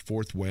 Foyt's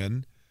fourth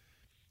win.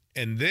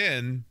 And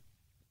then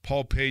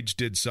Paul Page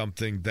did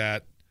something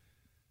that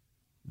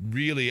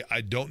really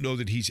I don't know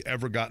that he's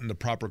ever gotten the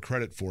proper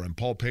credit for. And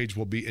Paul Page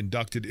will be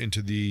inducted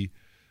into the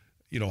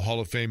Hall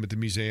of Fame at the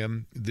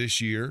museum this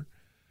year.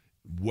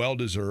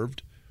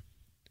 Well-deserved.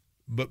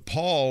 But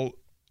Paul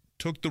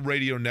took the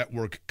radio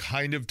network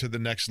kind of to the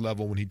next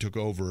level when he took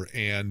over.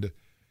 And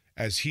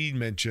as he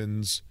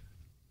mentions,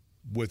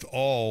 with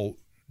all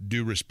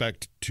due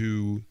respect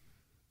to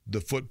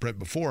the footprint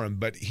before him,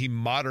 but he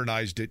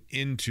modernized it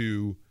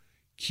into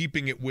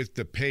keeping it with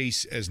the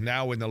pace, as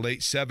now in the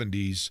late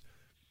 70s,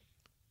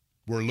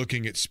 we're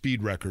looking at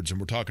speed records and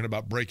we're talking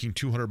about breaking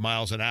 200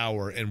 miles an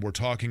hour, and we're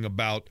talking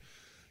about,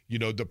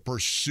 the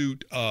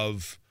pursuit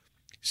of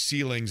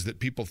ceilings that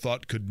people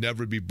thought could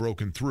never be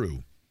broken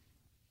through.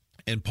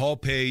 And Paul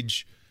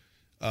Page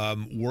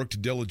worked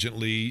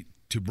diligently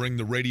to bring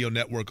the radio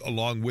network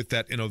along with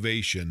that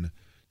innovation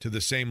to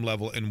the same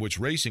level in which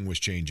racing was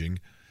changing.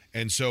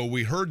 And so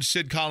we heard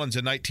Sid Collins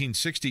in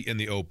 1960 in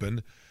the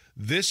Open.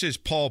 This is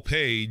Paul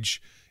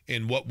Page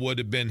in what would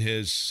have been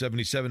his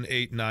 77,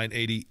 8, 9,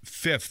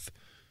 85th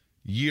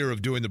year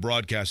of doing the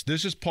broadcast.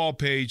 This is Paul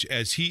Page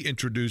as he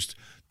introduced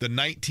the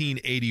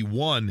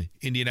 1981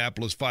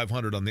 Indianapolis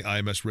 500 on the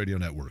IMS Radio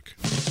Network.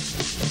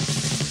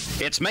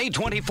 It's May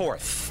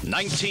 24th,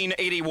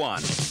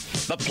 1981.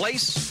 The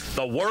place,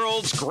 the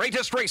world's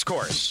greatest race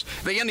course,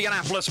 the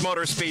Indianapolis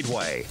Motor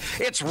Speedway.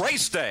 It's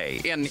race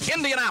day in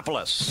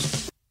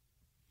Indianapolis.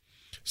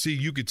 See,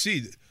 you could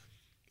see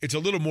it's a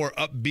little more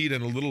upbeat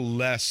and a little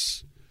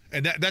less,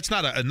 and that's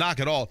not a knock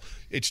at all.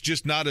 It's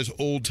just not as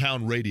old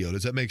town radio.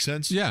 Does that make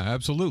sense? Yeah,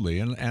 absolutely.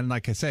 And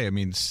like I say, I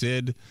mean,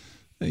 Sid,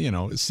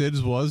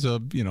 Sid's was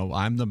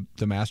I'm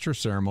the master of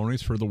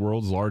ceremonies for the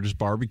world's largest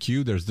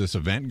barbecue. There's this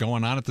event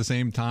going on at the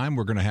same time.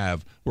 We're gonna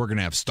have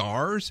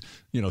stars.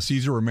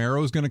 Cesar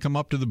Romero is gonna come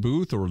up to the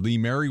booth, or Lee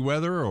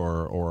Merriweather,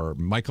 or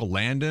Michael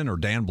Landon, or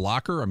Dan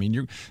Blocker. I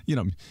mean,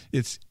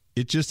 it's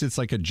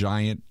like a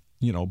giant,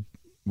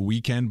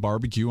 weekend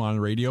barbecue on the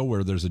radio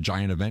where there's a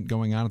giant event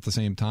going on at the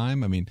same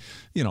time. I mean,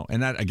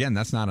 and that, again,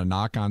 that's not a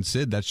knock on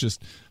Sid. That's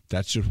just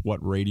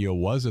what radio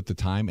was at the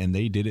time, and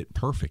they did it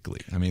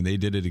perfectly. I mean, they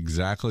did it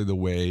exactly the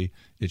way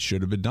it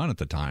should have been done at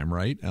the time,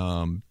 right?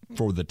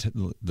 For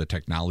the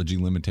technology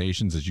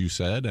limitations, as you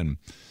said, and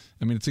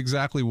I mean, it's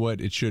exactly what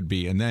it should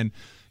be. And then,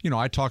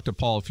 I talked to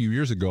Paul a few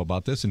years ago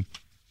about this, and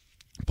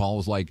Paul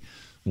was like,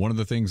 one of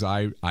the things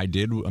I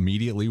did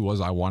immediately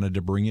was I wanted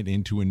to bring it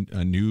into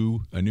a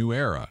new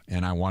era,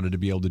 and I wanted to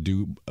be able to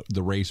do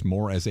the race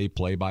more as a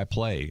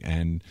play-by-play,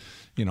 and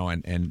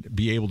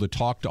be able to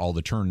talk to all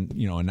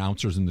the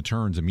announcers in the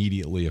turns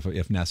immediately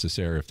if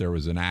necessary, if there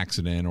was an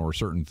accident or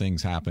certain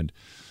things happened,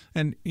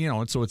 and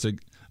so it's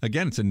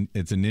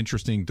an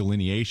interesting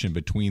delineation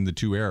between the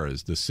two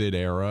eras, the Sid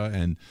era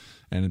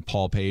and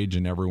Paul Page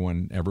and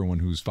everyone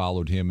who's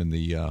followed him in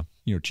the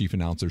chief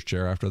announcer's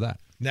chair after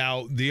that.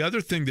 Now, the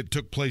other thing that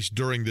took place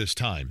during this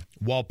time,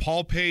 while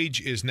Paul Page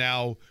is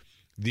now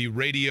the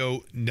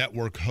radio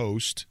network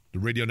host, the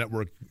radio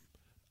network,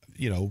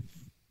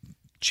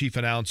 chief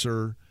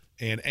announcer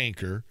and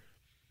anchor,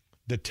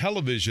 the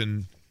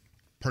television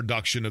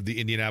production of the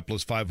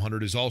Indianapolis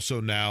 500 is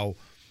also now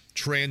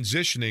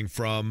transitioning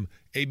from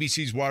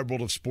ABC's Wide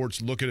World of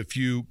Sports, look at a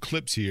few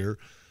clips here,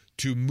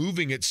 to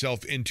moving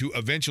itself into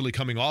eventually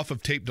coming off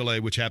of tape delay,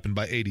 which happened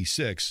by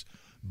 86.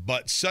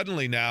 But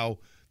suddenly now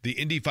the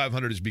Indy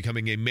 500 is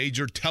becoming a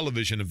major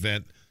television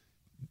event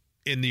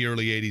in the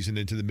early 80s and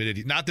into the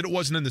mid-80s. Not that it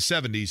wasn't in the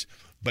 70s,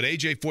 but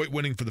A.J. Foyt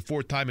winning for the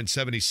fourth time in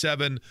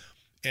 77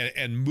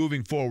 and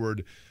moving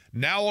forward.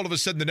 Now all of a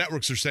sudden the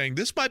networks are saying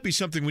this might be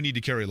something we need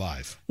to carry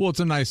live. Well, it's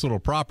a nice little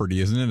property,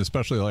 isn't it?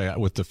 Especially like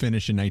with the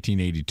finish in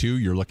 1982.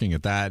 You're looking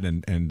at that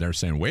and they're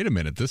saying, wait a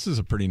minute, this is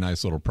a pretty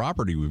nice little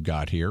property we've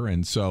got here.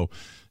 And so,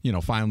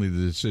 finally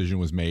the decision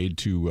was made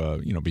to,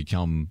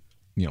 become,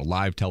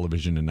 live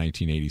television in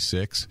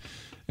 1986.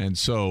 And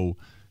so,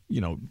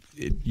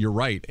 you're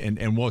right.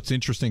 And what's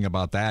interesting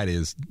about that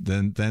is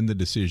then the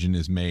decision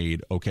is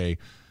made, okay,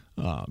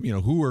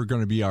 who are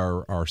going to be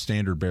our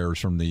standard bearers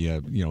from the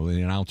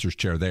announcer's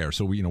chair there.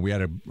 So we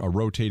had a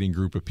rotating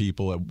group of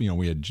people.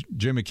 We had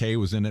Jim McKay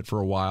was in it for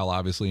a while,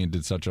 obviously, and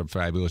did such a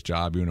fabulous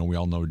job. We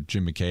all know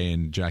Jim McKay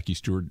and Jackie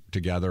Stewart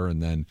together,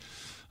 and then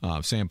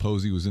Sam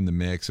Posey was in the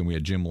mix, and we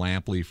had Jim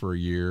Lampley for a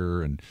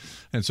year, and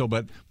so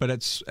but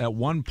it's at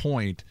one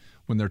point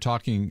when they're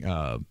talking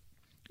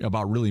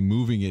about really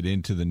moving it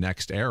into the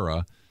next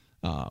era.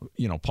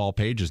 Paul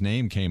Page's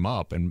name came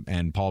up,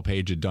 and Paul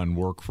Page had done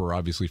work for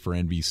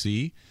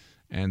NBC,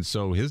 and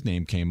so his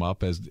name came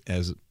up as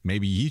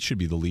maybe he should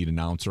be the lead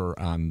announcer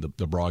on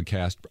the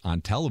broadcast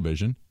on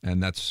television,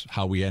 and that's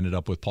how we ended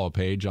up with Paul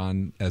Page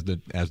as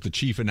the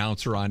chief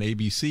announcer on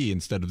ABC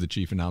instead of the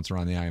chief announcer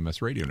on the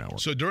IMS radio network.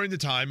 So during the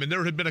time, and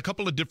there had been a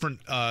couple of different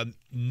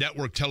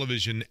network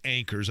television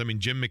anchors. I mean,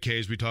 Jim McKay,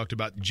 as we talked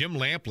about, Jim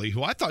Lampley,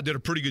 who I thought did a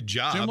pretty good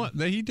job.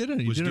 He did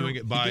it.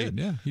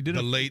 He did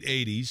the late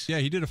 80s. Yeah,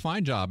 he did a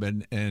fine job,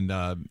 and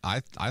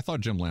I thought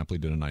Jim Lampley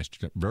did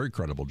a very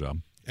credible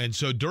job. And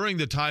so during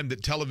the time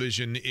that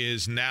television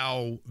is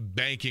now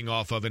banking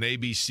off of and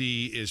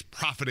ABC is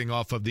profiting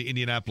off of the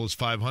Indianapolis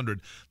 500,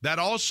 that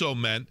also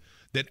meant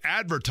that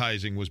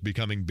advertising was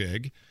becoming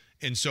big.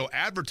 And so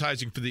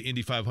advertising for the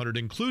Indy 500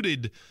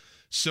 included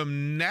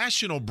some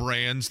national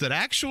brands that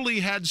actually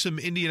had some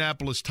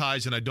Indianapolis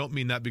ties, and I don't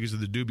mean that because of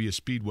the dubious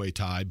Speedway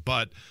tie,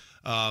 but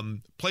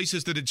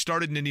places that had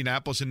started in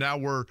Indianapolis and now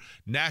were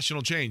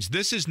national chains.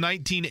 This is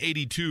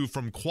 1982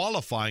 from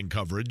qualifying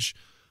coverage.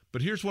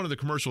 But here's one of the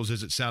commercials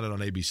as it sounded on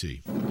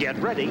ABC. Get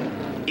ready.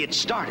 It's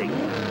starting.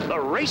 The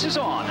race is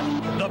on.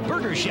 The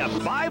Burger Chef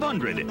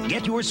 500.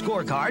 Get your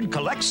scorecard,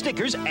 collect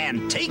stickers,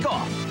 and take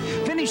off.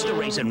 Finish the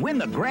race and win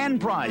the grand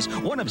prize.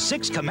 One of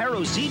 6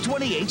 Camaro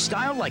Z28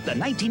 style like the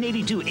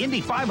 1982 Indy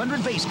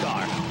 500 base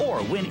car.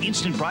 Or win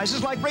instant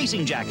prizes like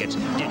racing jackets,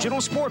 digital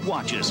sport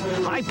watches,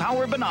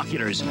 high-power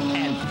binoculars,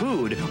 and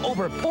food.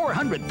 Over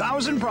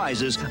 400,000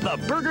 prizes.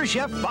 The Burger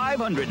Chef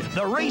 500.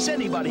 The race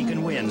anybody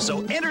can win.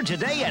 So enter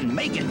today and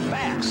make it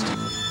fast.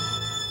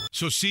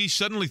 So see,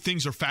 suddenly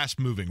things are fast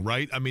moving,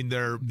 right? I mean,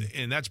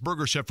 and that's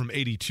Burger Chef from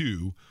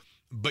 82,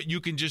 but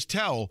you can just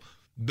tell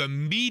the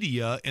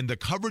media and the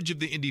coverage of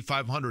the Indy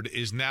 500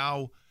 is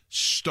now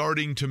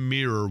starting to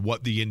mirror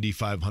what the Indy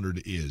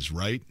 500 is,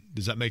 right?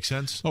 Does that make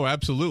sense? Oh,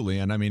 absolutely.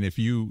 And I mean, if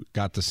you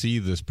got to see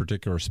this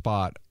particular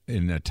spot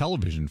in a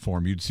television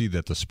form, you'd see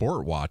that the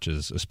sport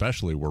watches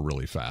especially were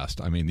really fast.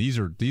 I mean, these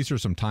are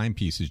some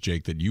timepieces,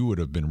 Jake, that you would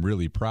have been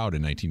really proud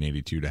in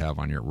 1982 to have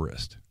on your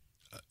wrist.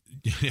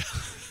 Yeah.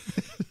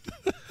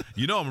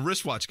 You know I'm a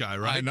wristwatch guy,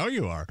 right? I know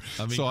you are.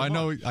 I mean, so I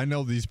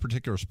know these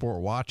particular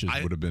sport watches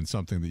would have been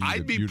something that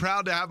I'd be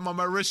proud to have them on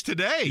my wrist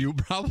today. You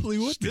probably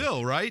would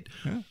still, right?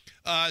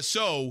 Yeah.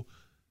 So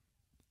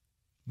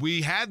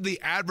we had the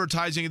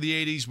advertising of the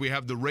 80s. We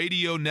have the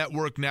radio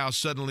network now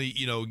suddenly,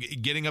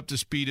 getting up to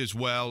speed as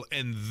well.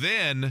 And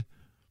then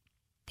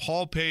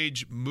Paul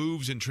Page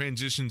moves and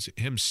transitions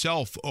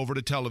himself over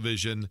to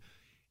television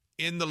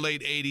in the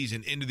late 80s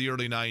and into the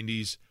early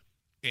 90s.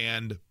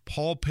 And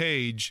Paul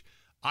Page,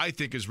 I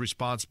think, is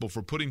responsible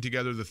for putting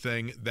together the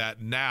thing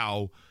that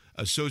now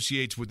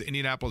associates with the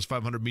Indianapolis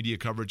 500 media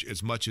coverage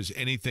as much as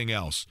anything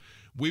else.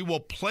 We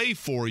will play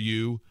for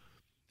you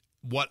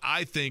what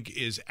I think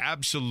is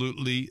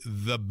absolutely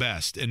the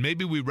best. And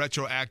maybe we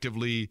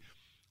retroactively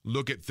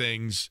look at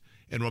things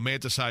and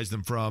romanticize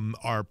them from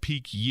our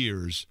peak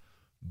years.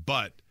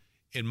 But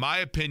in my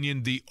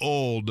opinion, the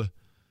old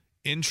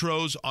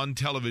intros on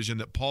television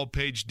that Paul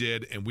Page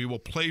did, and we will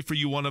play for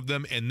you one of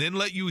them and then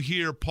let you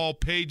hear Paul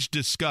Page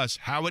discuss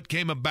how it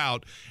came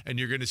about, and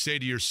you're going to say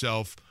to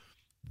yourself,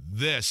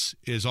 this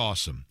is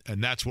awesome.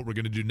 And that's what we're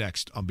going to do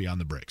next on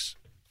Beyond the Bricks.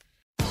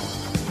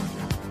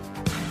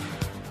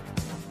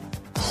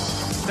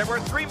 There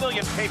were 3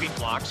 million paving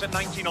blocks in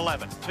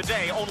 1911.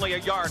 Today, only a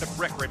yard of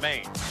brick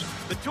remains.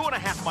 The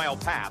 2.5-mile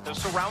path is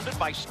surrounded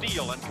by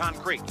steel and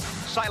concrete,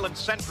 silent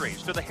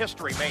centuries to the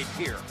history made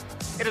here.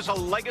 It is a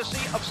legacy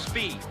of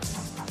speed.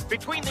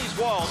 Between these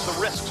walls, the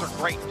risks are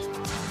great.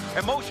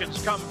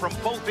 Emotions come from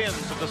both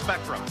ends of the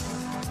spectrum.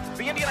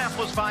 The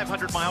Indianapolis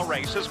 500-mile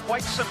race is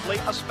quite simply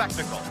a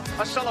spectacle,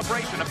 a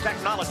celebration of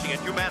technology and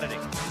humanity.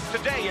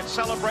 Today, it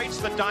celebrates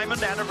the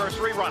Diamond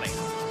Anniversary running.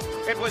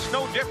 It was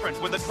no different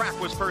when the track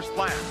was first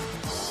planned.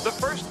 The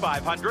first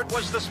 500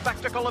 was the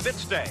spectacle of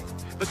its day.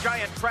 The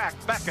giant track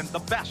beckoned the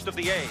best of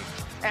the age,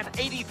 and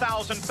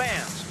 80,000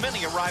 fans,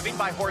 many arriving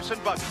by horse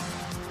and buggy.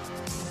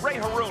 Ray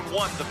Haroon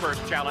won the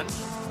first challenge.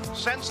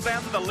 Since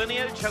then, the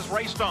lineage has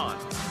raced on.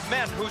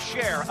 Men who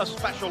share a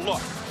special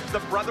look,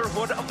 the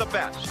brotherhood of the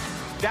best.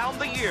 Down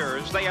the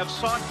years, they have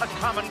sought a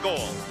common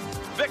goal,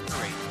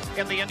 victory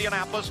in the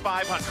Indianapolis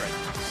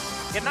 500.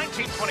 In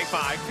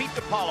 1925, Pete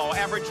DiPaolo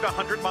averaged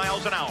 100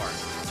 miles an hour.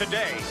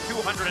 Today,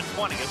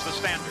 220 is the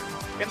standard.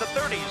 In the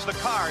 30s, the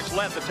cars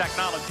led the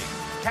technology,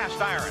 cast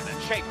iron and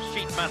shaped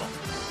sheet metal.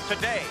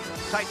 Today,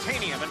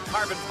 titanium and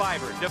carbon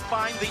fiber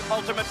define the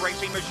ultimate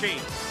racing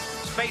machine.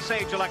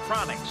 Space-age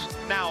electronics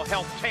now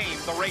help tame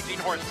the racing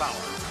horsepower.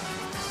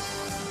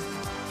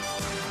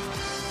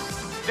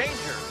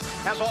 Danger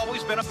has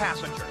always been a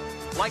passenger.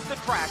 Like the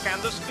track and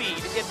the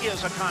speed, it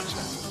is a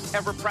constant,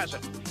 ever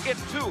present. It,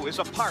 too, is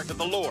a part of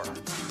the lure.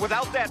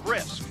 Without that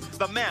risk,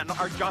 the men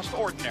are just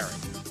ordinary.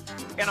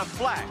 In a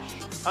flash,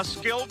 a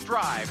skilled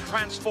drive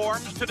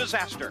transforms to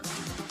disaster.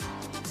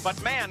 But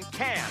man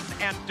can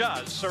and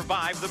does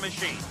survive the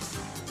machine.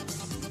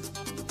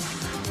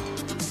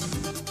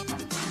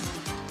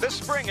 This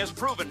spring has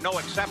proven no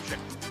exception.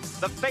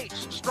 The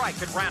fates strike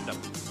at random.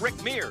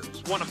 Rick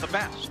Mears, one of the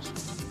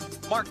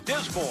best. Mark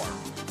Disbour,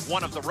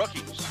 one of the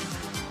rookies.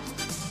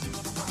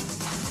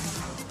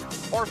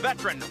 Or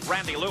veteran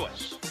Randy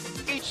Lewis.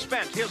 Each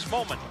spent his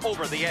moment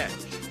over the edge.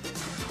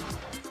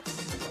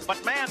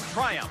 But man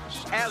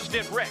triumphs, as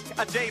did Rick,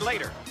 a day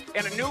later,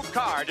 in a new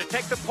car to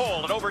take the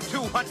pole at over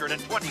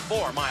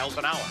 224 miles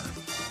an hour.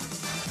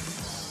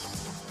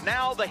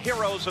 Now the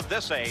heroes of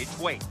this age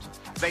wait.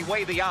 They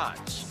weigh the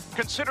odds,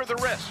 consider the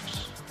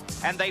risks,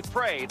 and they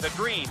pray the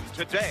dream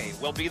today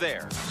will be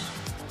theirs.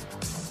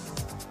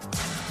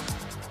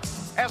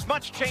 As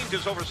much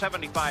changes over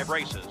 75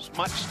 races,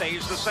 much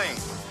stays the same.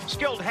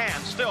 Skilled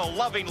hands still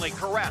lovingly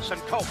caress and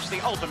coax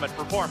the ultimate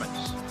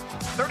performance.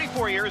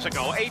 34 years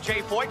ago,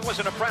 A.J. Foyt was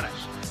an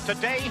apprentice.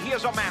 Today, he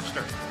is a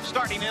master,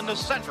 starting in the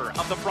center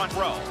of the front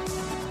row.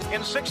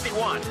 In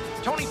 '61,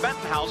 Tony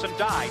Bentonhausen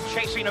died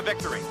chasing a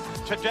victory.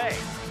 Today,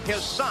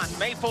 his son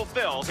may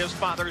fulfill his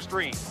father's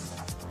dream.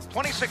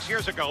 26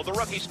 years ago, the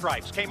rookie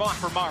stripes came off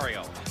for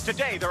Mario.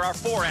 Today, there are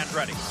 4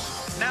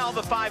 Andretti's. Now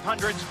the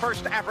 500's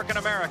first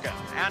African-American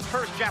and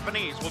first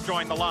Japanese will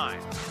join the line.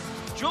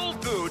 Jules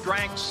Gu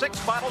drank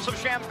 6 bottles of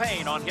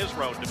champagne on his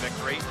road to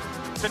victory.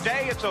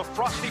 Today, it's a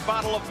frosty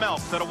bottle of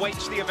milk that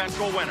awaits the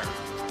eventual winner.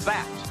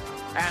 That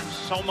and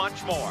so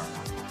much more.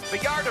 The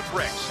Yard of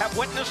Bricks have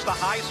witnessed the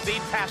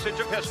high-speed passage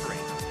of history.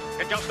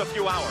 In just a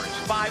few hours,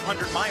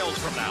 500 miles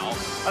from now,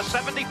 a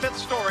 75th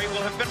story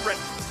will have been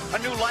written. A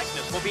new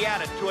likeness will be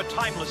added to a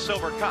timeless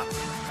silver cup,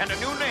 and a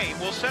new name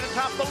will sit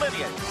atop the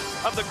lineage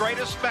of the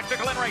greatest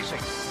spectacle in racing,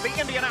 the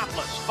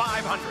Indianapolis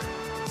 500.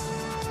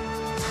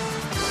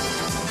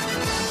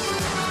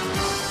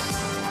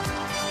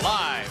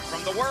 Live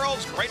from the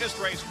world's greatest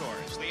race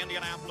course, the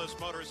Indianapolis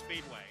Motor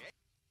Speedway.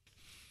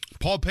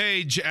 Paul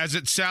Page, as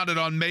it sounded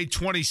on May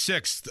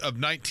 26th of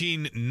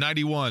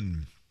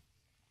 1991.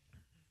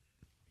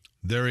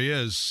 There he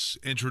is,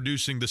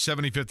 introducing the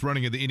 75th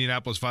running of the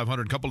Indianapolis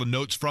 500. A couple of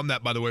notes from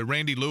that, by the way.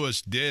 Randy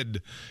Lewis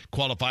did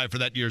qualify for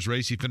that year's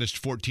race. He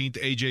finished 14th.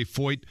 A.J.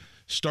 Foyt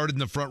started in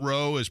the front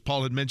row. As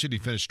Paul had mentioned, he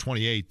finished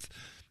 28th.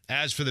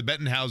 As for the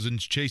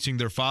Bettenhausens chasing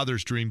their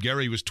father's dream,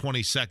 Gary was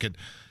 22nd.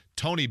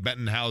 Tony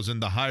Bettenhausen,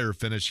 the higher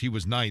finish, he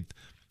was 9th.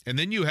 And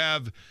then you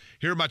have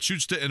here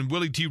Matsushita and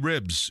Willie T.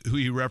 Ribbs, who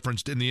he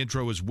referenced in the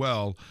intro as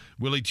well.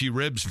 Willie T.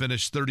 Ribbs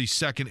finished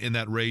 32nd in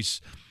that race,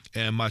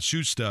 and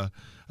Matsushita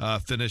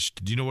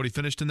finished. Do you know what he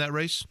finished in that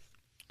race?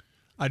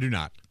 I do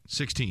not.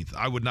 16th.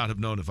 I would not have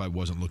known if I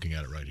wasn't looking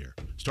at it right here.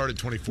 Started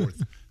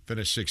 24th,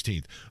 finished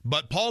 16th.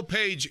 But Paul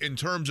Page, in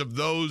terms of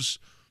those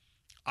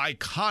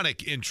iconic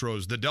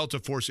intros, the Delta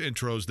Force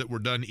intros that were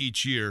done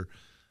each year,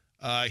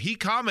 he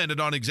commented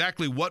on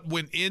exactly what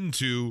went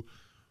into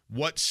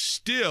what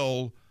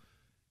still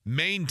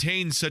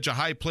maintains such a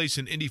high place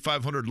in Indy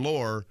 500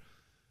 lore.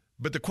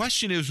 But the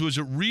question is, was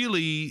it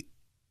really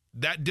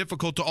that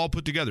difficult to all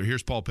put together?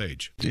 Here's Paul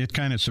Page. It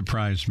kind of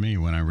surprised me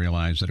when I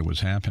realized that it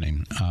was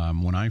happening.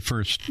 When I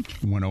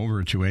first went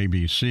over to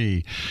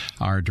ABC,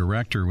 our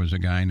director was a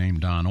guy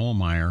named Don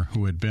Ohlmeyer,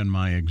 who had been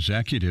my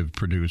executive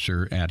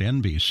producer at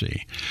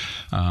NBC.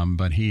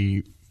 But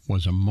he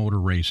was a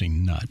motor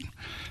racing nut.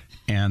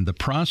 And the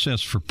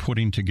process for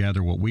putting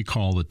together what we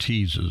call the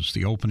teases,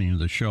 the opening of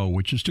the show,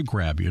 which is to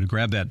grab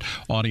that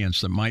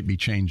audience that might be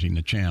changing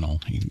the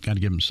channel. You got to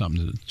give them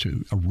something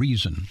a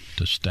reason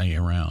to stay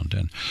around.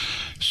 And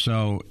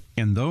so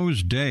in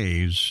those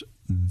days,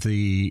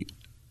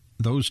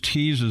 those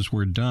teases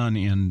were done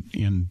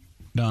in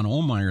Don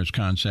Ohlmeyer's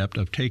concept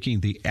of taking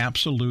the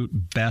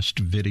absolute best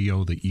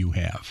video that you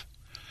have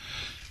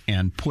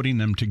and putting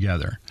them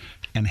together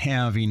and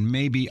having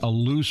maybe a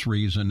loose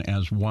reason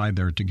as why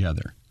they're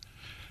together.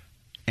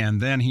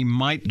 And then he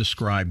might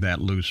describe that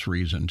loose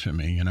reason to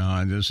me. You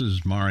know, this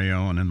is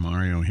Mario, and then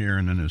Mario here,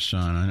 and then his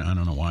son. I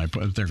don't know why,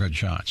 but they're good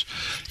shots.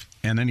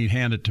 And then he'd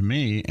hand it to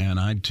me, and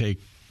I'd take,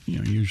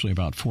 usually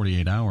about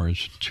 48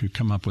 hours to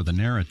come up with a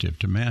narrative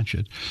to match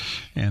it.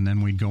 And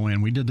then we'd go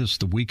in. We did this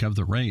the week of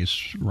the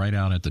race right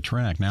out at the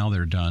track. Now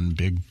they're done,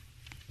 big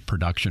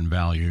production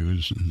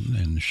values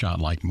and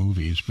shot like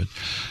movies. But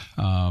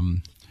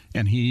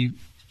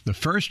the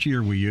first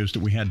year we used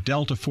it, we had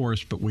Delta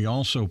Force, but we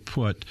also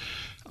put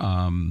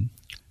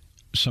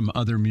some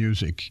other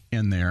music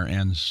in there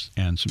and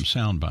some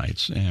sound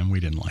bites, and we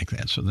didn't like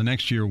that. So the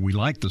next year we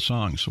liked the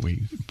song, so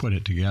we put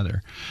it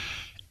together.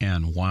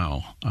 And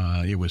wow,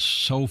 it was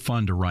so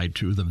fun to write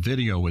to. The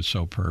video was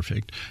so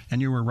perfect.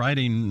 And you were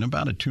writing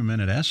about a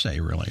 2-minute essay,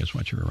 really, is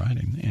what you were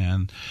writing.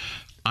 And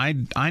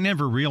I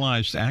never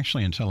realized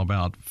actually until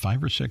about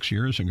 5 or 6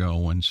 years ago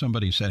when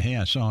somebody said, "Hey,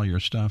 I saw your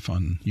stuff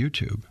on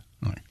YouTube."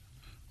 I'm like,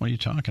 what are you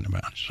talking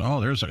about?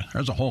 So, there's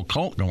a whole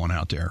cult going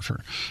out there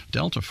for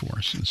Delta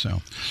Force. And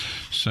so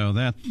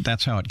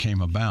that's how it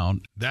came about.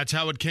 That's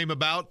how it came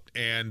about,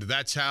 and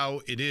that's how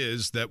it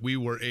is that we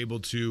were able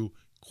to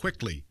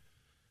quickly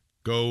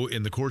go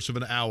in the course of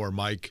an hour,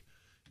 Mike,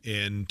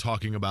 in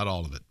talking about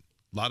all of it.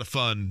 A lot of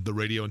fun, the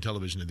radio and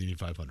television of the Indy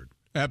 500.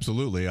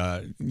 Absolutely.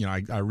 I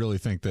really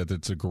think that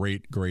it's a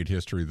great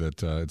history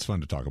that it's fun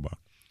to talk about.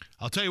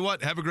 I'll tell you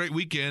what, have a great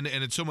weekend,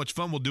 and it's so much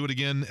fun. We'll do it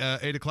again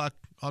 8 o'clock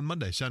on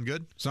Monday. Sound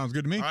good? Sounds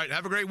good to me. All right,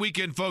 have a great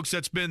weekend, folks.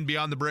 That's been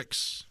Beyond the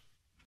Bricks.